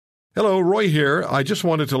Hello, Roy here. I just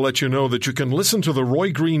wanted to let you know that you can listen to The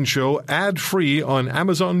Roy Green Show ad-free on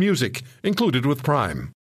Amazon Music, included with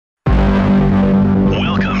Prime. Welcome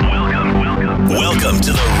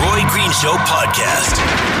to The Roy Green Show podcast.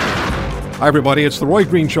 Hi, everybody. It's The Roy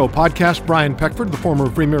Green Show podcast. Brian Peckford, the former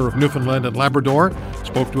Premier of Newfoundland and Labrador,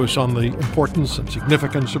 spoke to us on the importance and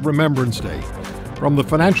significance of Remembrance Day. From the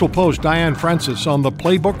Financial Post, Diane Francis on the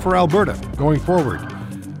playbook for Alberta going forward.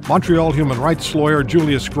 Montreal human rights lawyer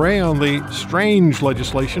Julius Gray on the strange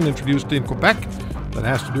legislation introduced in Quebec that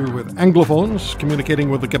has to do with Anglophones communicating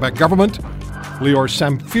with the Quebec government. Lior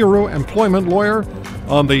Samfiru, employment lawyer,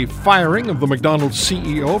 on the firing of the McDonald's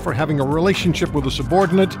CEO for having a relationship with a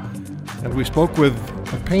subordinate. And we spoke with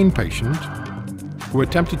a pain patient who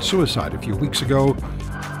attempted suicide a few weeks ago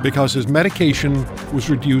because his medication was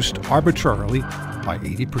reduced arbitrarily by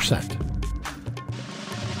 80%.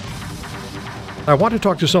 I want to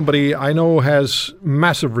talk to somebody I know has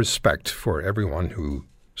massive respect for everyone who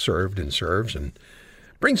served and serves and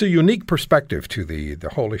brings a unique perspective to the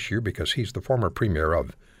whole issue because he's the former Premier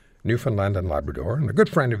of Newfoundland and Labrador and a good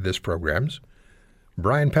friend of this program's.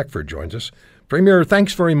 Brian Peckford joins us. Premier,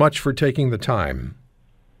 thanks very much for taking the time.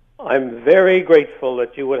 I'm very grateful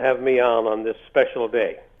that you would have me on this special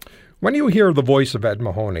day. When you hear the voice of Ed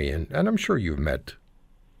Mahoney, and I'm sure you've met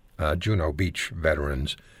Juno Beach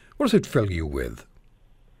veterans, what does it fill you with?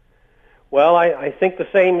 Well, I think the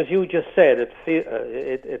same as you just said.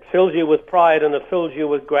 It fills you with pride and it fills you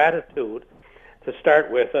with gratitude to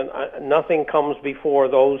start with, and nothing comes before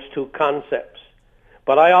those two concepts.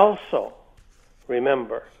 But I also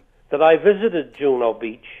remember that I visited Juno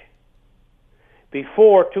Beach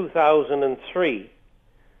before 2003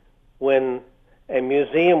 when a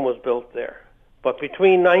museum was built there. But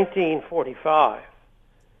between 1945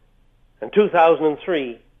 and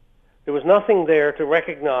 2003, there was nothing there to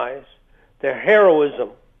recognize the heroism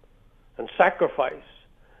and sacrifice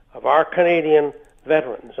of our Canadian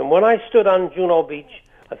veterans. And when I stood on Juno Beach,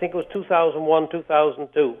 I think it was 2001,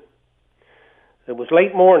 2002, it was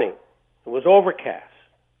late morning, it was overcast,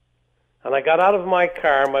 and I got out of my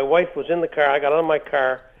car, my wife was in the car, I got out of my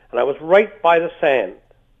car, and I was right by the sand.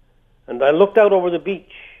 And I looked out over the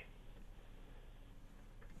beach,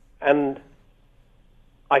 and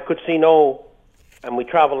I could see and we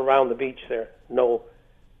traveled around the beach there, no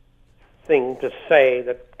thing to say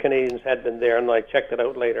that Canadians had been there, and I checked it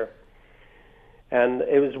out later. And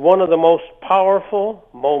it was one of the most powerful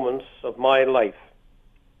moments of my life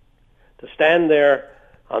to stand there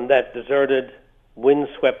on that deserted,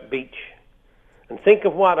 windswept beach and think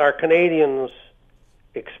of what our Canadians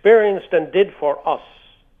experienced and did for us.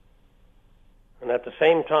 And at the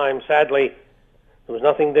same time, sadly, there was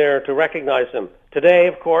nothing there to recognize them. Today,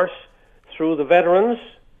 of course, through the veterans,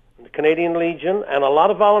 the Canadian Legion, and a lot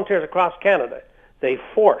of volunteers across Canada, they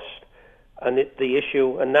forced the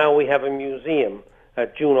issue, and now we have a museum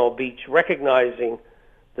at Juno Beach recognizing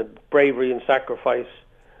the bravery and sacrifice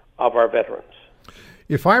of our veterans.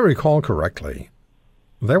 If I recall correctly,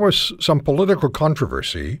 there was some political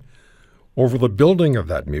controversy over the building of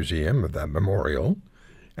that museum, of that memorial,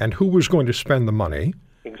 and who was going to spend the money.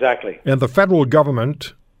 Exactly. And the federal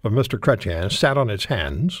government of Mr. Chrétien sat on its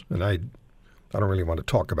hands, and I don't really want to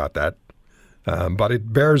talk about that, but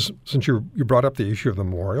it bears, since you brought up the issue of the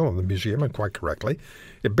memorial and the museum, and quite correctly,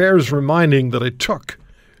 it bears reminding that it took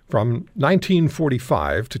from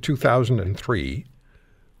 1945 to 2003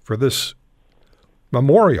 for this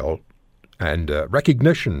memorial and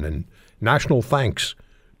recognition and national thanks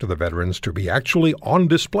to the veterans to be actually on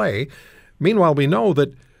display. Meanwhile, we know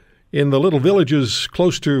that in the little villages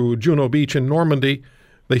close to Juno Beach in Normandy,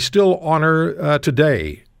 they still honor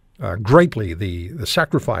today greatly the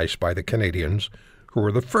sacrifice by the Canadians who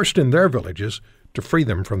were the first in their villages to free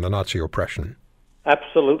them from the Nazi oppression.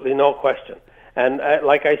 Absolutely, no question. And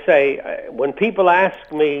like I say, when people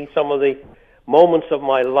ask me some of the moments of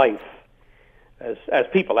my life, as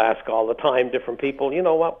people ask all the time, different people,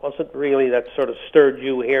 what was it really that sort of stirred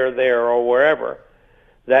you here, there, or wherever?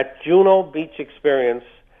 That Juno Beach experience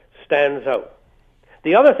stands out.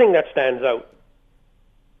 The other thing that stands out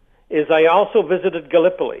is I also visited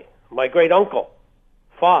Gallipoli. My great uncle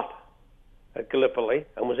fought at Gallipoli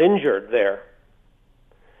and was injured there.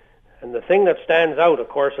 And the thing that stands out, of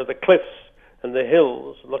course, are the cliffs and the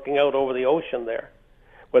hills looking out over the ocean there,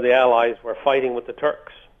 where the Allies were fighting with the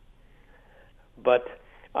Turks. But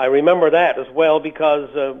I remember that as well because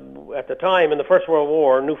at the time in the First World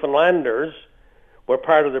War, Newfoundlanders were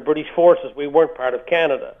part of the British forces. We weren't part of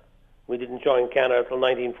Canada. We didn't join Canada until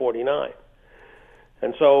 1949.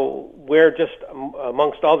 And so we're just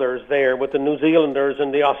amongst others there with the New Zealanders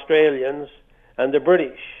and the Australians and the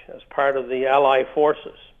British as part of the Allied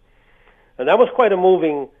forces. And that was quite a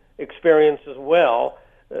moving experience as well,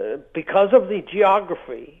 because of the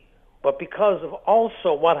geography, but because of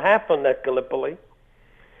also what happened at Gallipoli.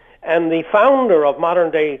 And the founder of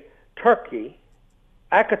modern-day Turkey,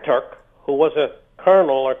 Ataturk, who was a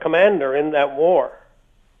colonel or commander in that war,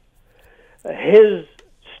 his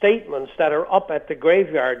statements that are up at the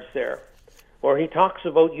graveyards there, where he talks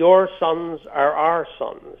about your sons are our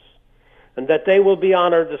sons, and that they will be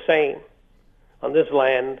honored the same on this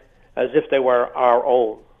land as if they were our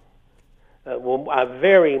own. A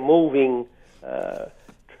very moving,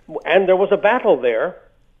 and there was a battle there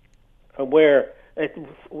where it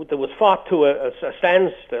was fought to a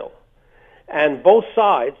standstill, and both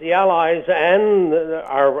sides, the Allies and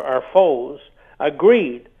our foes,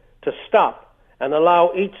 agreed to stop and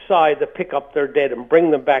allow each side to pick up their dead and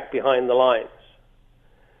bring them back behind the lines.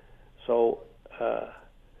 So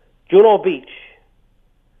Juno Beach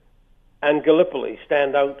and Gallipoli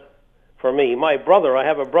stand out for me. My brother, I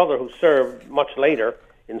have a brother who served much later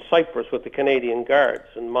in Cyprus with the Canadian Guards,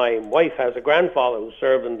 and my wife has a grandfather who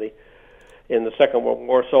served in the Second World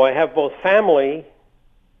War. So I have both family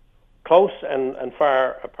close and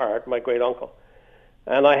far apart, my great uncle.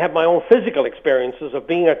 And I have my own physical experiences of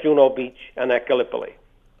being at Juno Beach and at Gallipoli.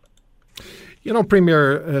 You know,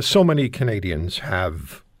 Premier, so many Canadians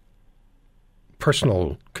have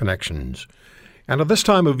personal connections. And at this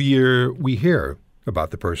time of year, we hear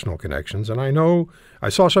about the personal connections. And I know I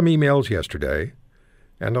saw some emails yesterday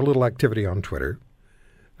and a little activity on Twitter.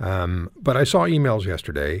 But I saw emails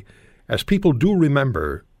yesterday as people do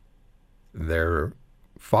remember their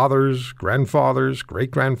fathers, grandfathers,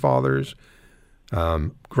 great-grandfathers,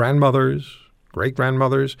 grandmothers,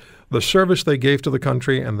 great-grandmothers, the service they gave to the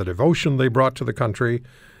country and the devotion they brought to the country.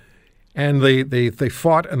 And they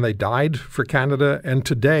fought and they died for Canada. And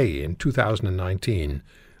today, in 2019,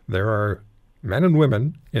 there are men and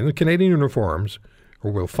women in the Canadian uniforms who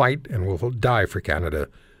will fight and will die for Canada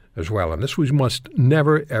as well. And this we must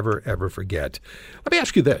never, ever, ever forget. Let me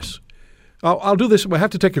ask you this. I'll do this. We'll have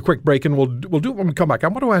to take a quick break, and we'll do it when we come back. I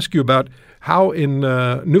want to ask you about how in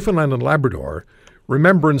Newfoundland and Labrador,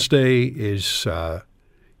 Remembrance Day is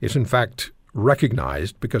in fact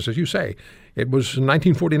recognized because, as you say, it was in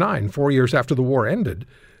 1949, 4 years after the war ended,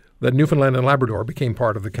 that Newfoundland and Labrador became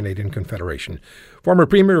part of the Canadian Confederation. Former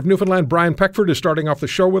Premier of Newfoundland, Brian Peckford, is starting off the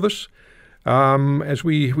show with us as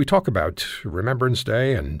we talk about Remembrance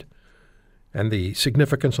Day and the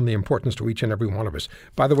significance and the importance to each and every one of us.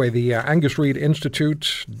 By the way, the Angus Reid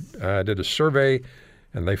Institute did a survey,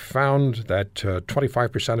 and they found that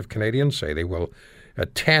 25% of Canadians say they will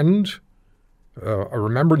attend a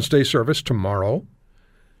Remembrance Day service tomorrow.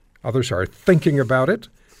 Others are thinking about it.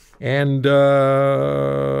 And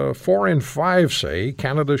 4 in 5 say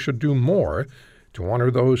Canada should do more to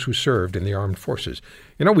honor those who served in the armed forces.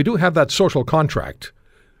 You know, we do have that social contract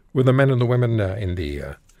with the men and the women in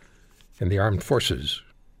the armed forces,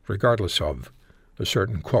 regardless of a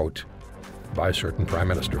certain quote by a certain prime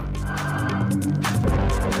minister.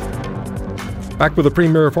 Back with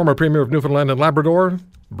the former Premier of Newfoundland and Labrador,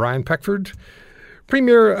 Brian Peckford.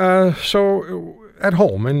 Premier, so at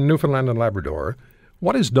home in Newfoundland and Labrador,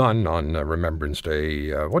 what is done on Remembrance Day?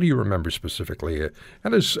 What do you remember specifically?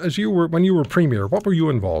 And when you were Premier, what were you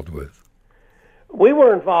involved with? We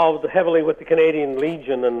were involved heavily with the Canadian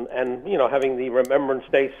Legion and having the Remembrance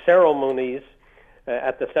Day ceremonies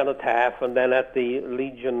at the Cenotaph and then at the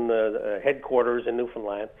Legion headquarters in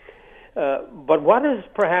Newfoundland. But what is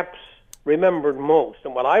perhaps remembered most,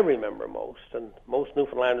 and what I remember most, and most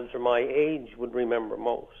Newfoundlanders of my age would remember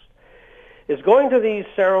most, is going to these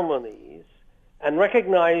ceremonies and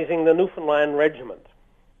recognizing the Newfoundland Regiment.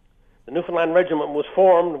 The Newfoundland Regiment was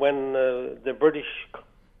formed when the British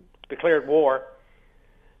declared war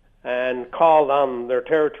and called on their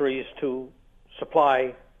territories to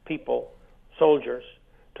supply people, soldiers,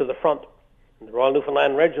 to the front. And the Royal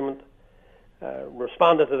Newfoundland Regiment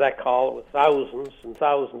responded to that call with thousands and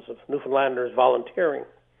thousands of Newfoundlanders volunteering.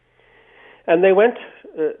 And they went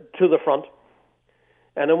to the front.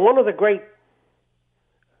 And in one of the great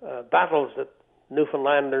battles that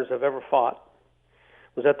Newfoundlanders have ever fought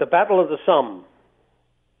was at the Battle of the Somme,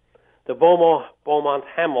 the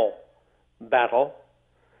Beaumont-Hamel battle,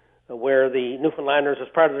 where the Newfoundlanders, as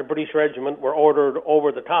part of the British regiment, were ordered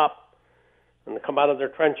over the top and to come out of their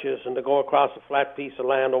trenches and to go across a flat piece of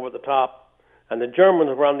land over the top. And the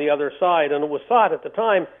Germans were on the other side, and it was thought at the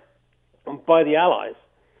time by the Allies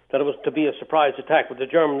that it was to be a surprise attack, but the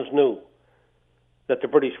Germans knew that the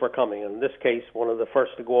British were coming. In this case, one of the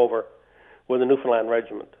first to go over were the Newfoundland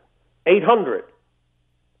Regiment. 800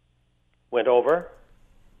 went over.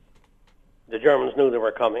 The Germans knew they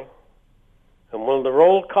were coming. And when the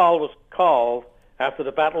roll call was called after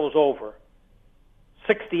the battle was over,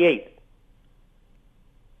 68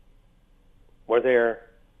 were there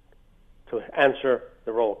to answer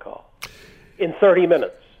the roll call in 30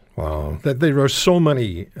 minutes. Wow. There are so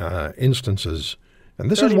many instances, and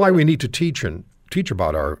this is why we need to teach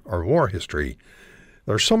about our war history.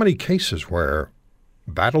 There are so many cases where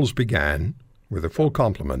battles began with a full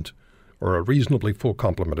complement or a reasonably full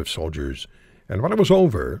complement of soldiers, and when it was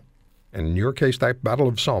over, and in your case, that Battle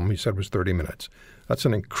of Somme, you said, was 30 minutes. That's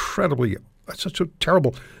such a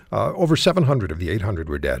terrible, over 700 of the 800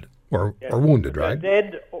 were dead or wounded, right?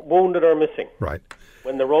 Dead, wounded, or missing. Right.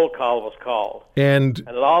 When the roll call was called. And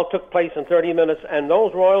it all took place in 30 minutes, and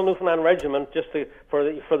those Royal Newfoundland Regiment, for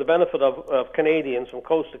the benefit of Canadians from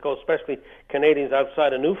coast to coast, especially Canadians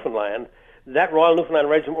outside of Newfoundland, that Royal Newfoundland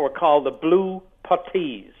Regiment were called the Blue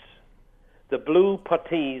Puttees. The Blue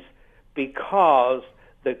Puttees because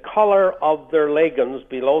the color of their leggings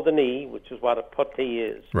below the knee, which is what a puttee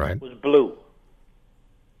is, right, was blue.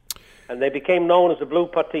 And they became known as the Blue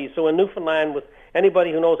Puttees. So in Newfoundland, with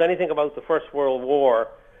anybody who knows anything about the First World War,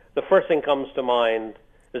 the first thing comes to mind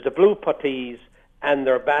is the Blue Puttees and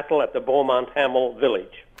their battle at the Beaumont Hamel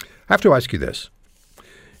village. I have to ask you this,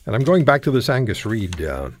 and I'm going back to this Angus Reid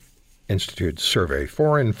Institute survey,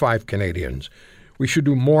 4 in 5 Canadians. We should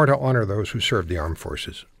do more to honor those who served the armed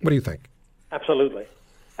forces. What do you think? Absolutely.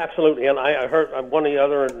 Absolutely. And I heard one of the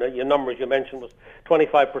other numbers you mentioned was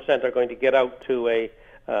 25% are going to get out to a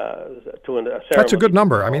ceremony. That's a good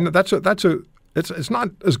number. I mean, it's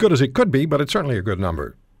not as good as it could be, but it's certainly a good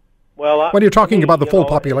number. Well, when you're talking about the full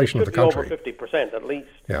population of the country, over 50% at least.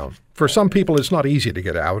 Yeah. For some people, it's not easy to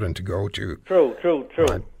get out and to go to. True.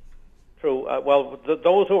 Right. True.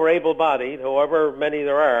 Those who are able-bodied, however many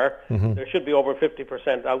there are, there should be over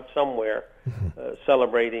 50% out somewhere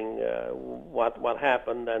celebrating what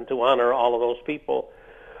happened and to honor all of those people.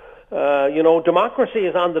 Democracy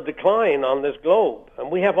is on the decline on this globe,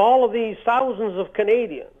 and we have all of these thousands of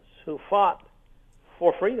Canadians who fought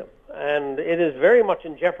for freedom, and it is very much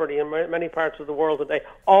in jeopardy in many parts of the world today.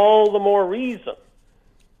 All the more reason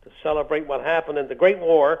to celebrate what happened in the Great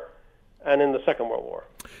War and in the Second World War.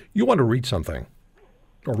 You want to read something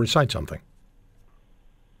or recite something?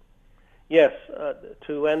 Yes,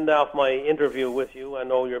 to end off my interview with you, I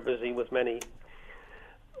know you're busy with many.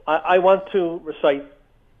 I want to recite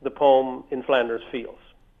the poem In Flanders Fields.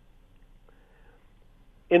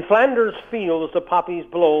 In Flanders fields the poppies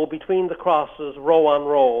blow between the crosses, row on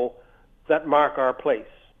row, that mark our place.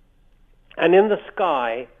 And in the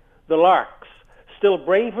sky, the larks, still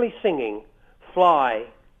bravely singing, fly,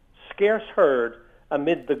 scarce heard,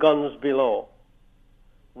 amid the guns below.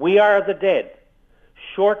 We are the dead.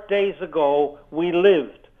 Short days ago, we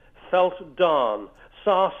lived, felt dawn,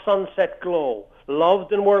 saw sunset glow,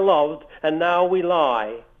 loved and were loved, and now we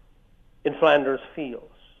lie in Flanders fields.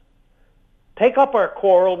 Take up our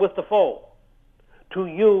quarrel with the foe. To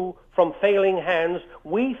you, from failing hands,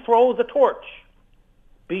 we throw the torch.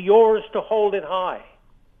 Be yours to hold it high.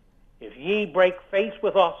 If ye break faith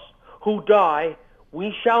with us, who die,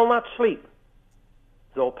 we shall not sleep,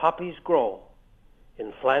 though poppies grow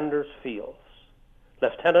in Flanders fields.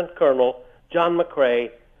 Lieutenant Colonel John McCrae,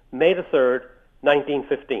 May the 3rd,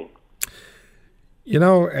 1915. You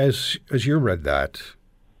know, as you read that,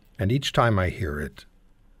 and each time I hear it,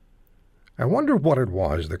 I wonder what it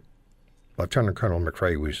was that Lieutenant Colonel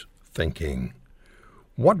McCrae was thinking.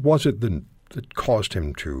 What was it that caused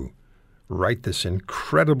him to write this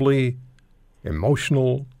incredibly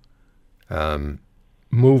emotional,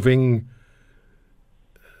 moving,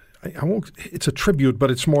 it's a tribute, but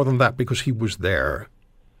it's more than that because he was there.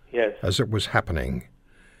 Yes. As it was happening.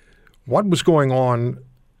 What was going on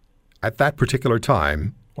at that particular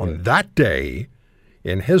time, on that day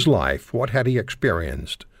in his life? What had he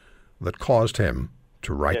experienced that caused him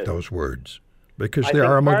to write those words? Because they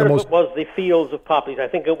are among the most... Part of it was the fields of poppies. I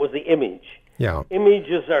think it was the image. Yeah.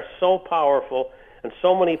 Images are so powerful, and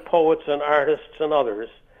so many poets and artists and others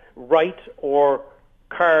write or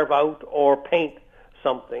carve out or paint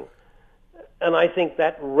something. And I think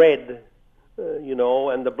that red,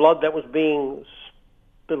 and the blood that was being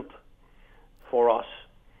spilt for us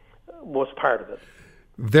was part of it.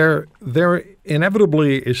 There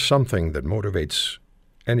inevitably is something that motivates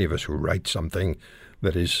any of us who write something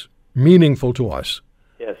that is meaningful to us.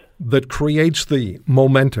 Yes. That creates the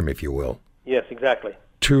momentum, if you will. Yes, exactly.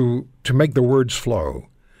 To make the words flow.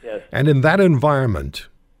 Yes. And in that environment,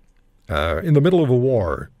 in the middle of a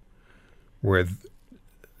war, with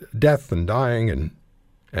death and dying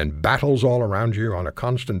and battles all around you on a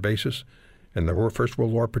constant basis, in the First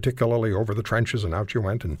World War particularly, over the trenches and out you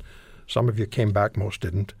went, and some of you came back, most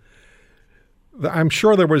didn't. I'm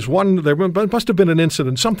sure there must have been an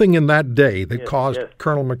incident, something in that day that caused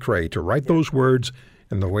Colonel McRae to write those words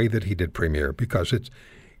in the way that he did, Premier, because it's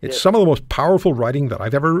some of the most powerful writing that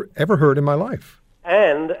I've ever heard in my life.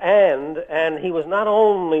 And he was not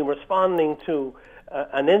only responding to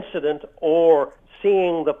an incident or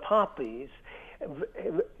seeing the poppies.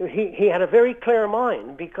 He had a very clear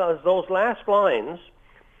mind, because those last lines,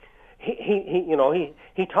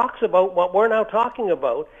 he talks about what we're now talking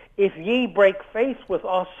about. If ye break faith with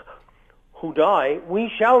us who die,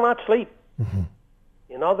 we shall not sleep. Mm-hmm.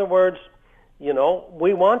 In other words,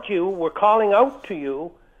 we want you, we're calling out to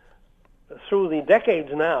you through the decades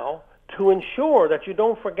now to ensure that you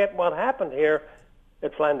don't forget what happened here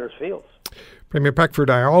at Flanders Fields. Premier Peckford,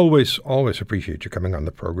 I always appreciate you coming on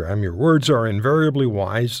the program. Your words are invariably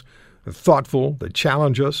wise, thoughtful, they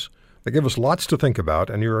challenge us, they give us lots to think about,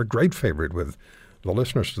 and you're a great favorite with the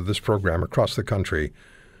listeners to this program across the country.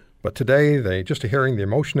 But today, just hearing the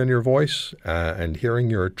emotion in your voice and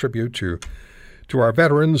hearing your tribute to our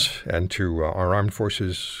veterans and to our armed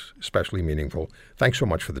forces, especially meaningful. Thanks so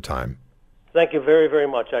much for the time. Thank you very, very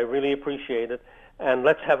much. I really appreciate it. And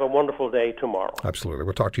let's have a wonderful day tomorrow. Absolutely.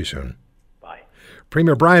 We'll talk to you soon. Bye.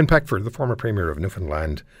 Premier Brian Peckford, the former Premier of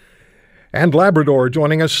Newfoundland and Labrador,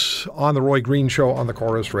 joining us on The Roy Green Show on the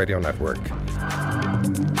Chorus Radio Network.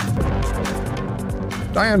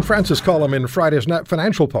 Diane Francis' column in Friday's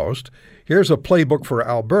Financial Post. Here's a playbook for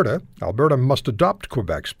Alberta. Alberta must adopt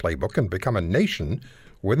Quebec's playbook and become a nation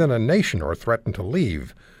within a nation or threaten to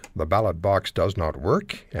leave. The ballot box does not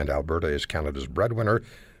work, and Alberta is Canada's breadwinner,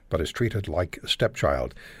 but is treated like a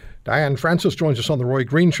stepchild. Diane Francis joins us on The Roy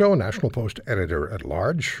Green Show, National Post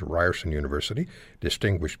editor-at-large, Ryerson University,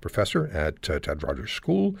 distinguished professor at Ted Rogers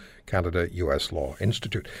School, Canada-U.S. Law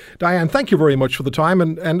Institute. Diane, thank you very much for the time,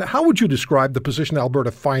 and how would you describe the position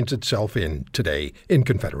Alberta finds itself in today in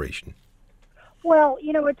Confederation? Well,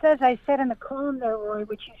 it's as I said in the column there, Roy,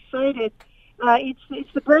 which you cited,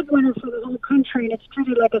 it's the breadwinner for the whole country, and it's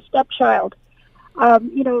treated like a stepchild.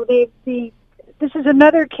 This is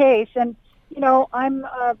another case, and I'm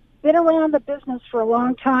been around the business for a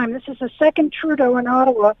long time. This is the second Trudeau in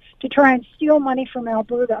Ottawa to try and steal money from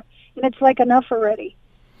Alberta, and it's like enough already.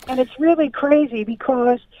 And it's really crazy,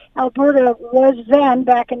 because Alberta was then,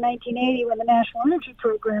 back in 1980 when the National Energy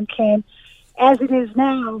Program came, as it is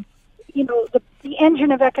now, the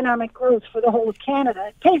engine of economic growth for the whole of Canada.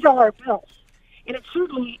 It pays all our bills, and it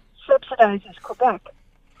certainly subsidizes Quebec.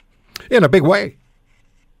 In a big way.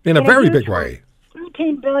 In a very big way.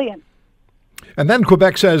 $13 billion. And then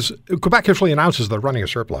Quebec actually announces they're running a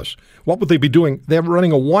surplus. What would they be doing? They're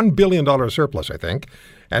running a $1 billion surplus, I think.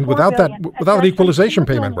 And without an equalization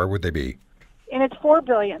payment, where would they be? And it's $4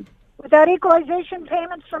 billion. Without equalization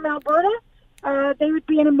payments from Alberta, they would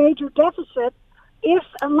be in a major deficit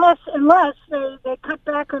unless they cut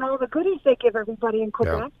back on all the goodies they give everybody in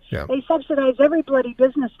Quebec. Yeah. They subsidize every bloody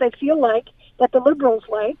business they feel like, that the Liberals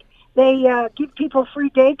like. They give people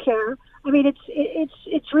free daycare. I mean,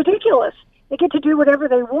 it's ridiculous. They get to do whatever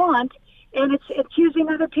they want, and it's using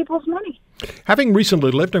other people's money. Having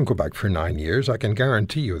recently lived in Quebec for 9 years, I can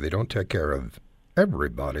guarantee you they don't take care of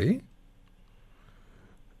everybody,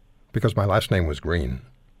 because my last name was Green,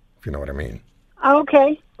 if you know what I mean.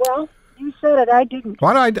 Okay, well, you said it, I didn't.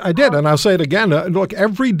 Well, I did, and I'll say it again. Look,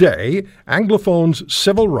 every day, Anglophones'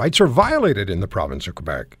 civil rights are violated in the province of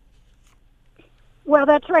Quebec. Well,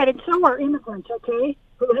 that's right, and so are immigrants, okay,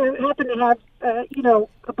 who happen to have,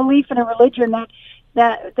 a belief in a religion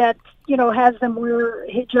that has them wear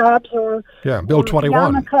hijabs or Bill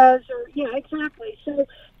 21. Yarmulkes exactly. So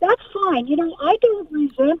that's fine. I don't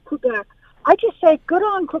resent Quebec. I just say good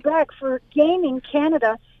on Quebec for gaming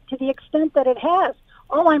Canada to the extent that it has.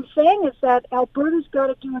 All I'm saying is that Alberta's got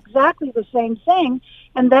to do exactly the same thing,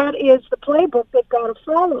 and that is the playbook they've got to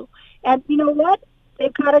follow. And you know what?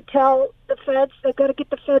 They've got to tell the feds, they've got to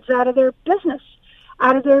get the feds out of their business,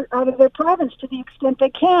 out of their province to the extent they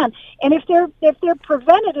can. And if they're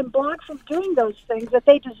prevented and blocked from doing those things that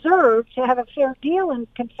they deserve to have a fair deal in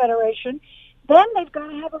Confederation, then they've got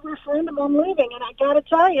to have a referendum on leaving. And I got to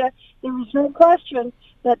tell you, there is no question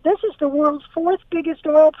that this is the world's fourth biggest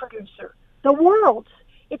oil producer. The world's.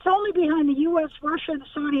 It's only behind the U.S., Russia, and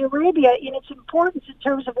Saudi Arabia in its importance in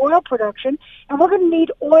terms of oil production, and we're going to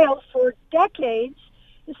need oil for decades.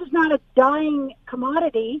 This is not a dying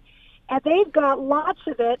commodity, and they've got lots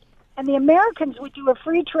of it, and the Americans would do a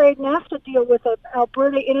free trade NAFTA deal with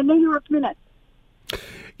Alberta in a New York minute.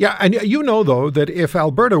 Yeah, and though, that if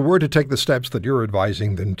Alberta were to take the steps that you're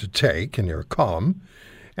advising them to take in your column,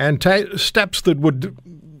 and steps that would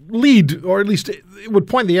lead, or at least it would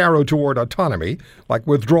point the arrow toward autonomy, like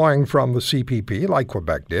withdrawing from the CPP, like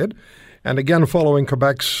Quebec did, and again following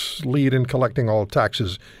Quebec's lead in collecting all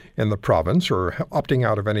taxes in the province or opting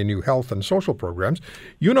out of any new health and social programs.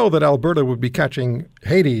 You know that Alberta would be catching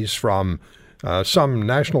Hades from some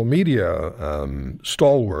national media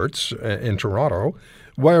stalwarts in Toronto,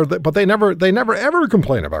 but they never ever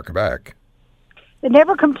complain about Quebec. They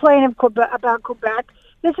never complain about Quebec.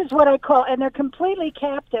 This is what I call, and they're completely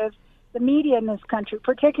captive, the media in this country,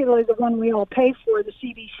 particularly the one we all pay for, the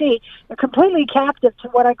CBC. They're completely captive to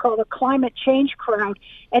what I call the climate change crowd.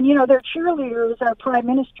 And, their cheerleader is our Prime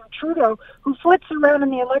Minister, Trudeau, who flits around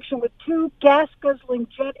in the election with 2 gas-guzzling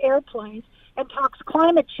jet airplanes and talks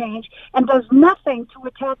climate change and does nothing to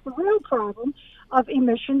attack the real problem of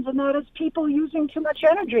emissions, and that is people using too much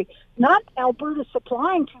energy. Not Alberta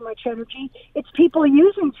supplying too much energy, it's people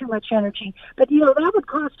using too much energy. But, that would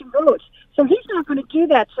cost him votes. So he's not going to do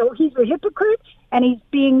that. So he's a hypocrite, and he's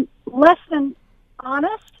being less than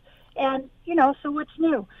honest. And, so what's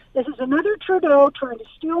new? This is another Trudeau trying to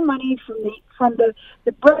steal money from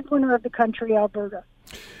the breadwinner of the country, Alberta.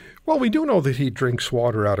 Well, we do know that he drinks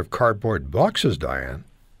water out of cardboard boxes, Diane.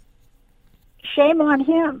 Shame on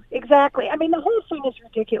him. Exactly. I mean, the whole thing is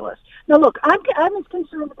ridiculous. Now, look, I'm as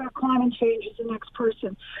concerned about climate change as the next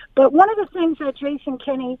person. But one of the things that Jason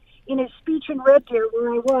Kenney, in his speech in Red Deer,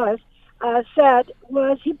 where I was, said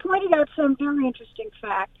was he pointed out some very interesting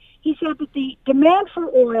fact. He said that the demand for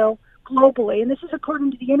oil globally, and this is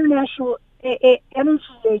according to the International Energy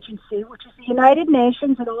Agency, which is the United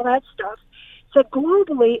Nations and all that stuff, said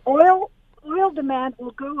globally oil demand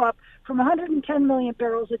will go up from 110 million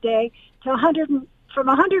barrels a day to 100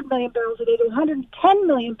 million barrels a day to 110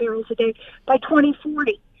 million barrels a day by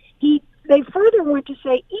 2040. They further went to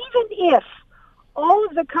say even if all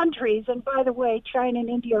of the countries, and by the way, China and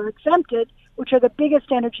India are exempted, which are the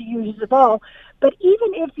biggest energy users of all, but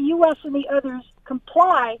even if the U.S. and the others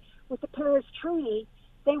comply with the Paris Treaty,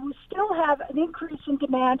 they will still have an increase in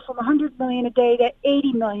demand from 100 million a day to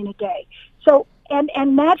 80 million a day. So, and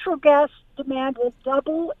natural gas demand will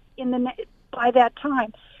double by that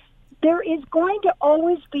time. There is going to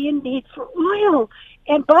always be a need for oil.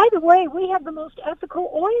 And by the way, we have the most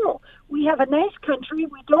ethical oil. We have a nice country.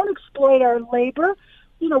 We don't exploit our labor.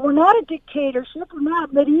 We're not a dictatorship. We're not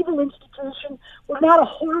a medieval institution. We're not a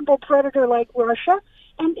horrible predator like Russia.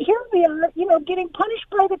 And here we are, getting punished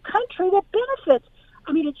by the country that benefits.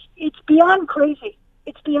 I mean, it's beyond crazy.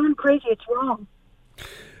 It's beyond crazy. It's wrong.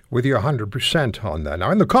 With you 100% on that.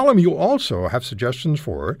 Now, in the column, you also have suggestions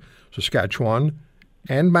for Saskatchewan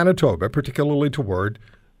and Manitoba, particularly toward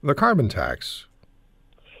the carbon tax.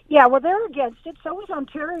 Yeah, well, they're against it. So is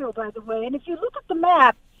Ontario, by the way. And if you look at the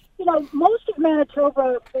map, most of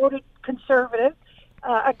Manitoba voted Conservative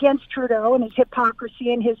against Trudeau and his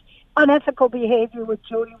hypocrisy and his unethical behavior with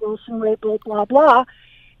Jody Wilson, Ray Bull, blah, blah.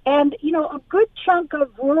 And, a good chunk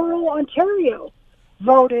of rural Ontario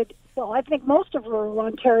voted, well, I think most of rural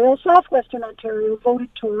Ontario, southwestern Ontario voted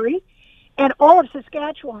Tory, and all of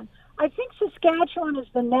Saskatchewan. I think Saskatchewan is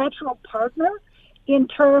the natural partner in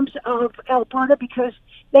terms of Alberta because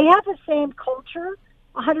they have the same culture,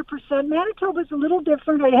 100%. Manitoba's a little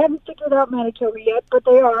different. I haven't figured out Manitoba yet, but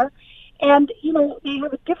they are. And, they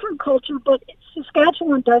have a different culture, but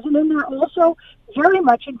Saskatchewan doesn't, and they're also very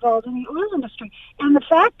much involved in the oil industry. And the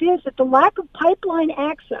fact is that the lack of pipeline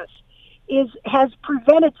access has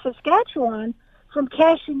prevented Saskatchewan from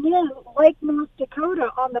cashing in, like North Dakota,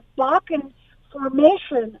 on the Bakken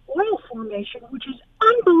oil formation, which is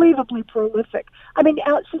unbelievably prolific. I mean,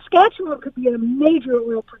 Saskatchewan could be a major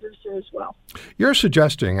oil producer as well. You're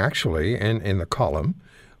suggesting, actually, in the column,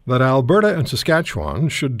 that Alberta and Saskatchewan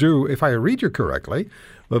should do, if I read you correctly,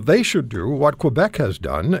 that they should do what Quebec has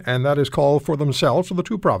done, and that is call for themselves, for the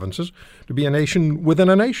two provinces, to be a nation within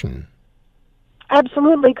a nation.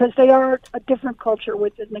 Absolutely, because they are a different culture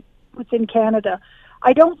within Canada.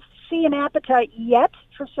 I don't see an appetite yet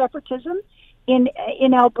for separatism in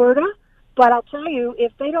Alberta, but I'll tell you,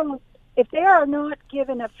 if they are not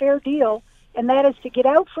given a fair deal, and that is to get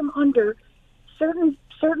out from under certain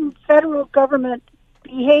federal government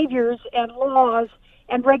behaviors and laws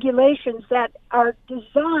and regulations that are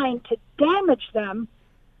designed to damage them,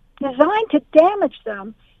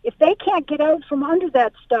 if they can't get out from under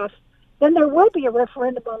that stuff, then there will be a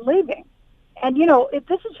referendum on leaving. And,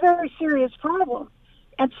 this is a very serious problem.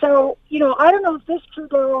 And so, I don't know if this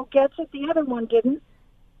Trudeau gets it. The other one didn't.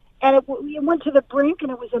 And it went to the brink,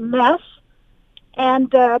 and it was a mess. And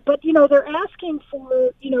but they're asking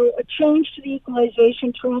for a change to the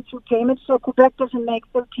equalization transfer payments, so Quebec doesn't make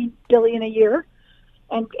 $13 billion a year,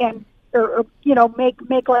 and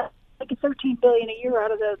make like $13 billion a year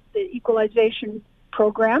out of the equalization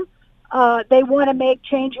program. They want to make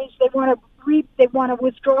changes. They want to they want to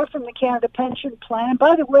withdraw from the Canada Pension Plan. And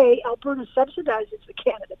by the way, Alberta subsidizes the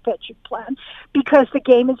Canada Pension Plan because the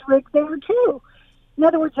game is rigged there too. In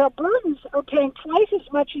other words, Albertans are paying twice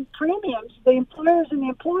as much in premiums, the employers and the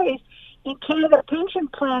employees, in Canada Pension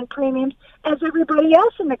Plan premiums as everybody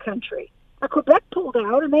else in the country. Quebec pulled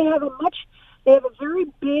out, and they have a very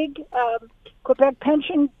big Quebec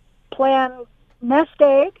Pension Plan nest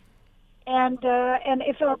egg, and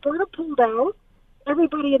if Alberta pulled out,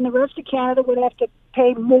 everybody in the rest of Canada would have to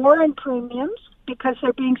pay more in premiums because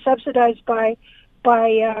they're being subsidized by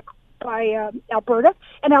Alberta,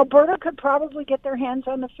 and Alberta could probably get their hands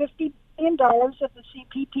on the $50 billion of the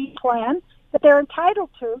CPP plan that they're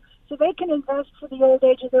entitled to, so they can invest for the old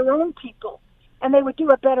age of their own people, and they would do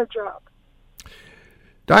a better job.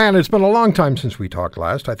 Diane, it's been a long time since we talked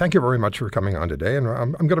last. I thank you very much for coming on today, and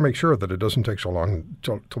I'm going to make sure that it doesn't take so long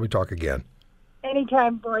till we talk again.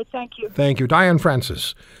 Anytime, Roy. Thank you. Thank you. Diane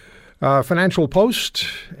Francis, Financial Post,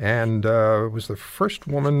 and was the first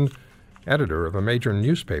woman editor of a major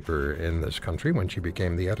newspaper in this country when she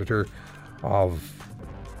became the editor of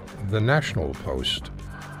the National Post.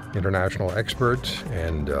 International expert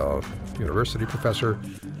and university professor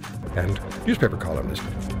and newspaper columnist.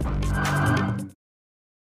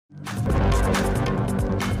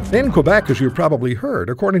 In Quebec, as you've probably heard,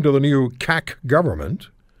 according to the new CAQ government,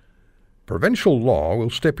 provincial law will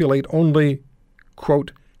stipulate only,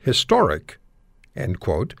 quote, historic, end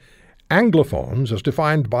quote, Anglophones, as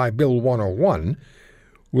defined by Bill 101,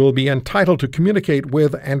 will be entitled to communicate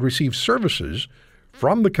with and receive services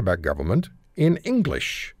from the Quebec government in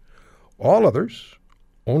English. All others,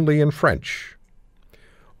 only in French.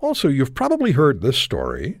 Also, you've probably heard this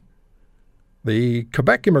story. The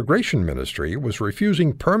Quebec Immigration Ministry was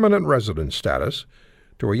refusing permanent residence status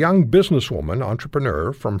to a young businesswoman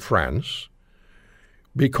entrepreneur from France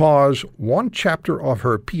because one chapter of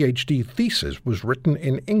her PhD thesis was written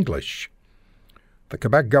in English. The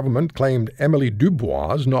Quebec government claimed Emily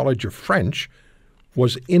Dubois' knowledge of French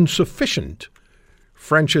was insufficient.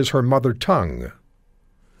 French is her mother tongue.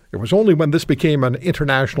 It was only when this became an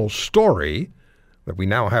international story that we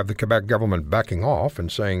now have the Quebec government backing off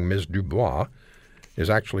and saying Ms. Dubois is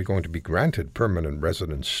actually going to be granted permanent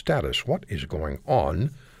residence status. What is going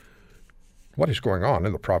on? What is going on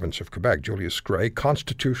in the province of Quebec? Julius Gray,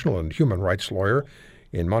 constitutional and human rights lawyer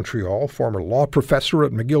in Montreal, former law professor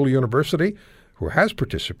at McGill University, who has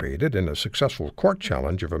participated in a successful court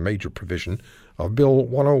challenge of a major provision of Bill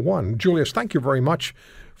 101. Julius, thank you very much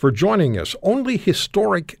for joining us. Only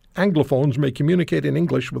historic Anglophones may communicate in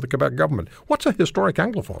English with the Quebec government. What's a historic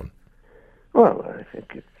Anglophone? Well, I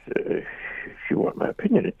think it's, if you want my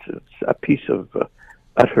opinion, it's a piece of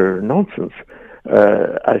utter nonsense.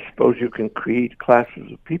 I suppose you can create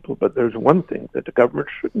classes of people, but there's one thing that the government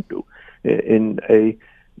shouldn't do in a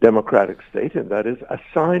democratic state, and that is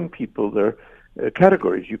assign people their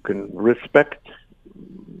categories. You can respect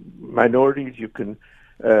minorities. You can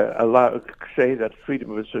say that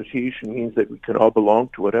freedom of association means that we can all belong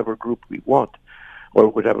to whatever group we want or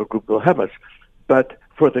whatever group will have us. But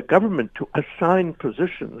for the government to assign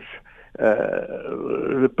positions,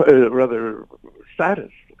 rather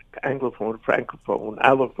status, like Anglophone, Francophone,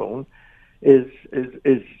 Allophone, is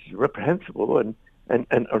reprehensible and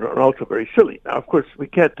also very silly. Now, of course, we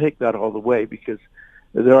can't take that all the way because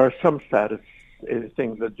there are some status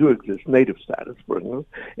things that do exist, native status, for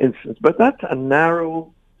instance, but that's a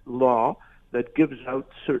narrow law that gives out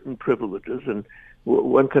certain privileges, and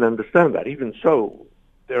one can understand that. Even so,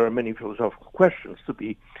 there are many philosophical questions to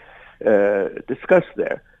be discussed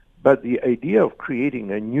there. But the idea of creating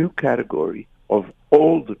a new category of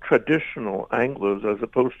all the traditional Anglos as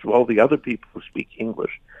opposed to all the other people who speak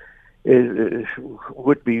English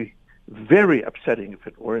would be very upsetting if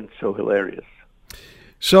it weren't so hilarious.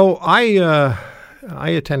 So I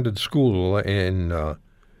attended school in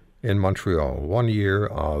Montreal, 1 year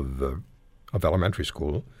of elementary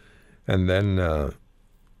school, and then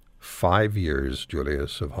 5 years,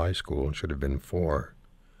 Julius, of high school. It should have been 4,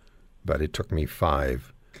 but it took me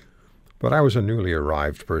 5. But I was a newly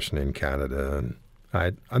arrived person in Canada,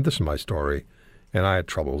 and this is my story, and I had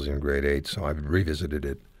troubles in grade 8, so I've revisited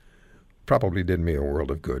it. Probably did me a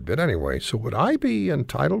world of good. But anyway, so would I be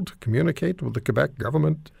entitled to communicate with the Quebec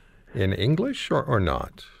government in English or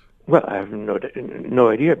not? Well, I have no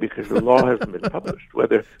idea because the law hasn't been published,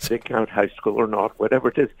 whether they count high school or not, whatever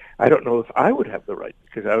it is. I don't know if I would have the right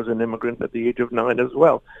because I was an immigrant at the age of 9 as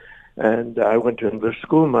well. And I went to English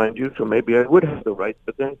school, mind you, so maybe I would have the right.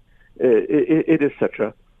 But then it is such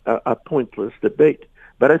a pointless debate.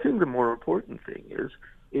 But I think the more important thing is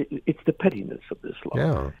it's the pettiness of this law.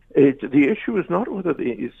 Yeah. The issue is not whether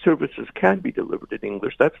the services can be delivered in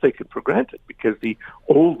English. That's taken for granted because the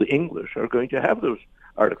old English are going to have those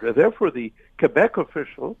articles. Therefore, the Quebec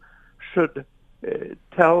official should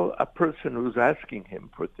tell a person who's asking him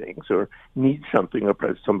for things or needs something,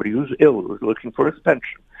 or somebody who's ill, who's looking for his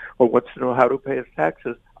pension, or wants to know how to pay his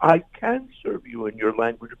taxes, I can serve you in your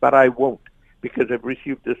language, but I won't because I've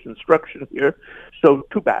received this instruction here. So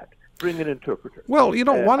too bad. Bring an interpreter. Well, you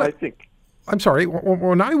know, I think. I'm sorry.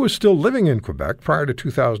 When I was still living in Quebec prior to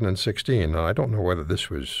 2016, and I don't know whether this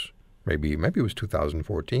was maybe it was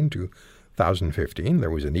 2014, 2015, there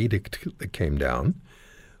was an edict that came down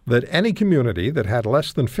that any community that had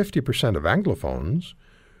less than 50% of Anglophones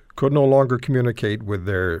could no longer communicate with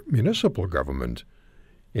their municipal government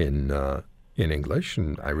in English.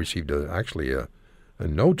 And I received actually a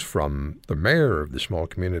note from the mayor of the small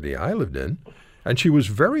community I lived in, and she was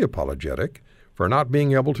very apologetic for not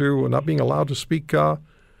being allowed to speak,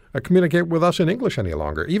 communicate with us in English any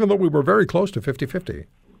longer, even though we were very close to 50-50.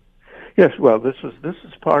 Yes, well, this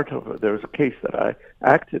is part of. There was a case that I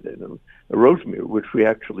acted in Rosemere, which we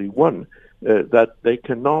actually won. That they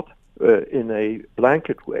cannot, in a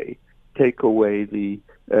blanket way, take away the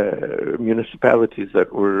municipalities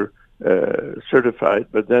that were certified,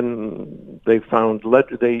 but then they found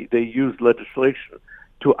they used legislation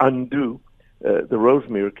to undo the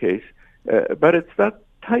Rosemere case. But it's that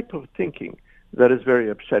type of thinking that is very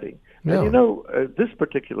upsetting. Yeah. And this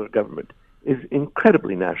particular government is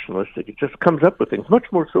incredibly nationalistic. It just comes up with things,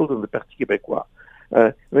 much more so than the Parti Québécois.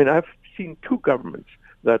 I've seen two governments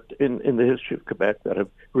that in the history of Quebec that have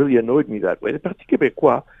really annoyed me that way. The Parti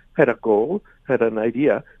Québécois had a goal, had an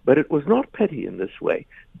idea, but it was not petty in this way.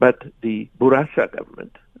 But the Bourassa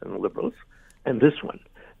government and the Liberals, and this one,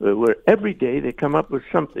 where every day they come up with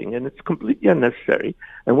something, and it's completely unnecessary.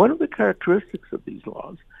 And one of the characteristics of these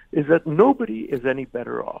laws is that nobody is any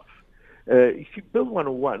better off. You see, Bill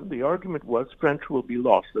 101, the argument was French will be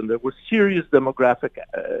lost, and there was serious demographic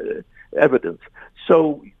evidence.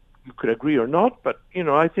 So you could agree or not, but,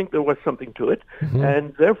 I think there was something to it,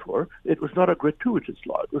 and therefore it was not a gratuitous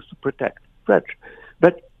law. It was to protect French.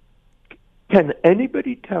 But can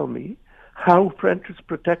anybody tell me how French is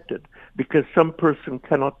protected because some person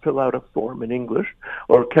cannot fill out a form in English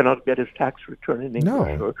or cannot get his tax return in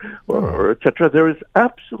English or et cetera? There is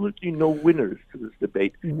absolutely no winners to this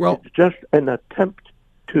debate. Well, it's just an attempt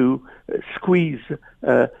to squeeze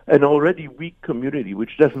an already weak community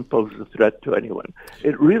which doesn't pose a threat to anyone.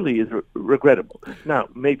 It really is regrettable. Now,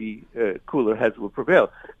 maybe cooler heads will prevail.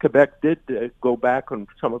 Quebec did go back on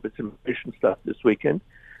some of its immigration stuff this weekend,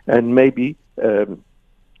 and maybe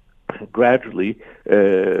gradually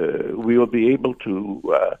we will be able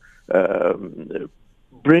to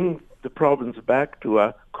bring the province back to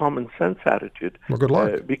a common sense attitude. Well, good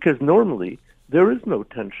luck. Because normally there is no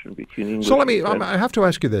tension between English. So I have to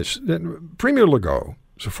ask you this. Premier Legault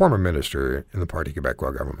is a former minister in the Parti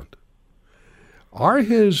Québécois government.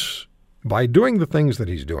 By doing the things that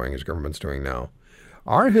he's doing, his government's doing now,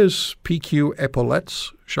 are his PQ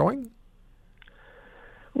epaulettes showing?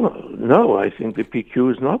 Well, no, I think the PQ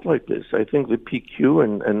is not like this. I think the PQ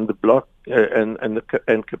and the Bloc and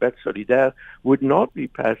Québec Solidaire would not be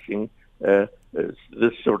passing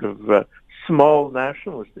this sort of small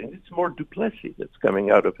nationalist thing. It's more Duplessis that's coming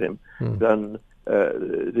out of him than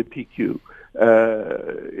the PQ.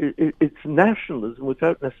 It's nationalism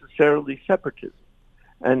without necessarily separatism.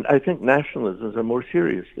 And I think nationalism is a more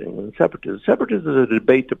serious thing than separatism. Separatism is a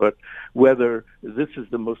debate about whether this is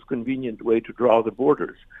the most convenient way to draw the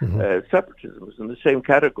borders. Separatism is in the same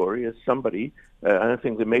category as somebody, I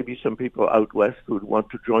think there may be some people out west who would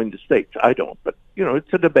want to join the States. I don't, but,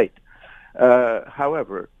 it's a debate.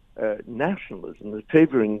 However, nationalism,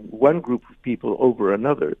 favoring one group of people over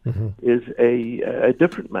another, is a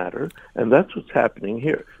different matter, and that's what's happening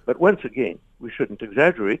here. But once again, we shouldn't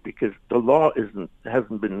exaggerate because the law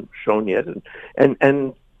hasn't been shown yet,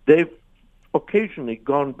 and they've occasionally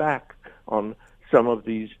gone back on some of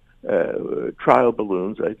these trial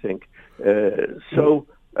balloons, I think. So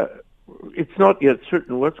it's not yet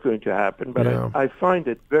certain what's going to happen, but I find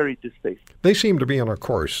it very distasteful. They seem to be on a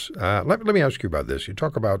course. Let me ask you about this. You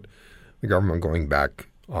talk about the government going back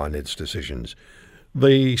on its decisions.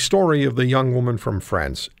 The story of the young woman from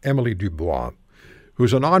France, Émilie Dubois,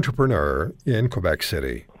 who's an entrepreneur in Quebec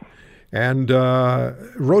City and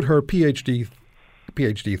wrote her PhD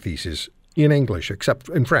thesis in English, except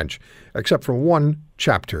in French, except for one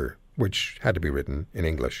chapter, which had to be written in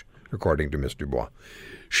English, according to Ms. Dubois.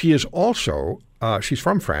 She is also, she's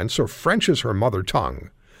from France, so French is her mother tongue.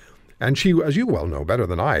 And she, as you well know better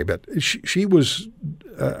than I, but she was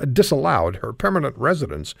disallowed. Her permanent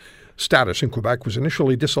residence status in Quebec was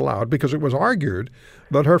initially disallowed because it was argued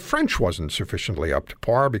that her French wasn't sufficiently up to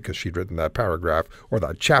par because she'd written that paragraph or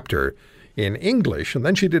that chapter in English. And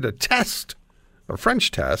then she did a test, a French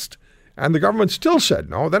test, and the government still said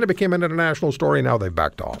no. Then it became an international story. Now they've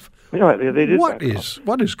backed off. No, they did.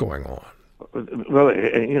 What is going on? Well,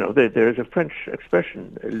 there's a French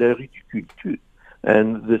expression, le ridicule,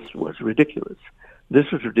 and this was ridiculous.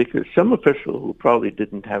 This was ridiculous. Some official who probably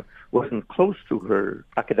wasn't close to her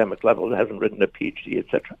academic level, hasn't written a PhD,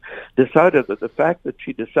 etc., decided that the fact that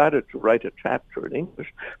she decided to write a chapter in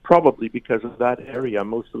English, probably because of that area,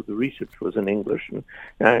 most of the research was in English,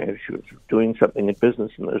 and she was doing something in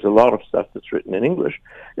business, and there's a lot of stuff that's written in English,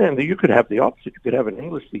 and you could have the opposite. You could have an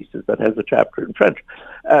English thesis that has a chapter in French.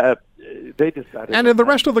 They decided... And in the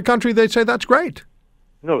rest of the country, they'd say that's great.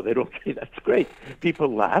 No, they don't say that's great.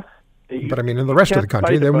 People laugh. But I mean, in the rest of the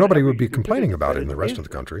country, nobody would be complaining about it in the rest of the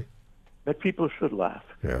country. But people should laugh.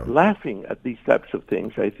 Yeah. Laughing at these types of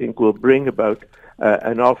things, I think, will bring about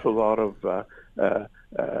an awful lot of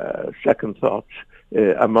second thoughts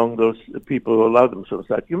among those people who allow themselves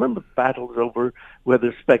that. You remember battles over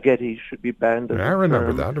whether spaghetti should be banned? I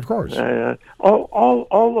remember that, of course.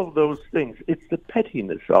 All of those things. It's the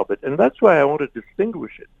pettiness of it, and that's why I want to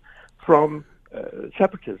distinguish it from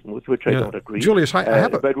separatism, with which I don't agree. Julius, I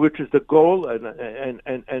have but which is the goal and an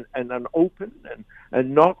open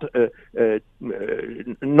and not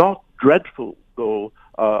dreadful goal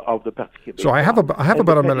of the Parti Québécois. So I have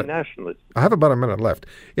about a minute. Nationalism. I have about a minute left.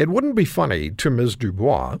 It wouldn't be funny to Ms.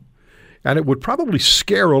 Dubois, and it would probably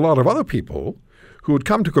scare a lot of other people who would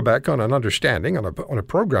come to Quebec on an understanding, on a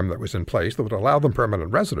program that was in place that would allow them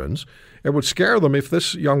permanent residence. It would scare them if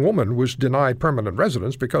this young woman was denied permanent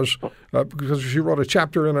residence because she wrote a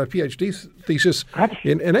chapter in a PhD thesis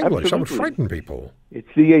in English. Absolutely. That would frighten people.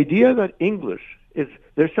 It's the idea that English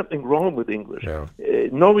there's something wrong with English. Yeah.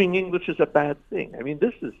 Knowing English is a bad thing. I mean,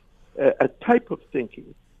 this is a type of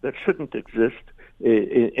thinking that shouldn't exist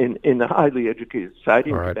in a highly educated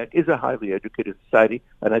society. Right. Quebec is a highly educated society,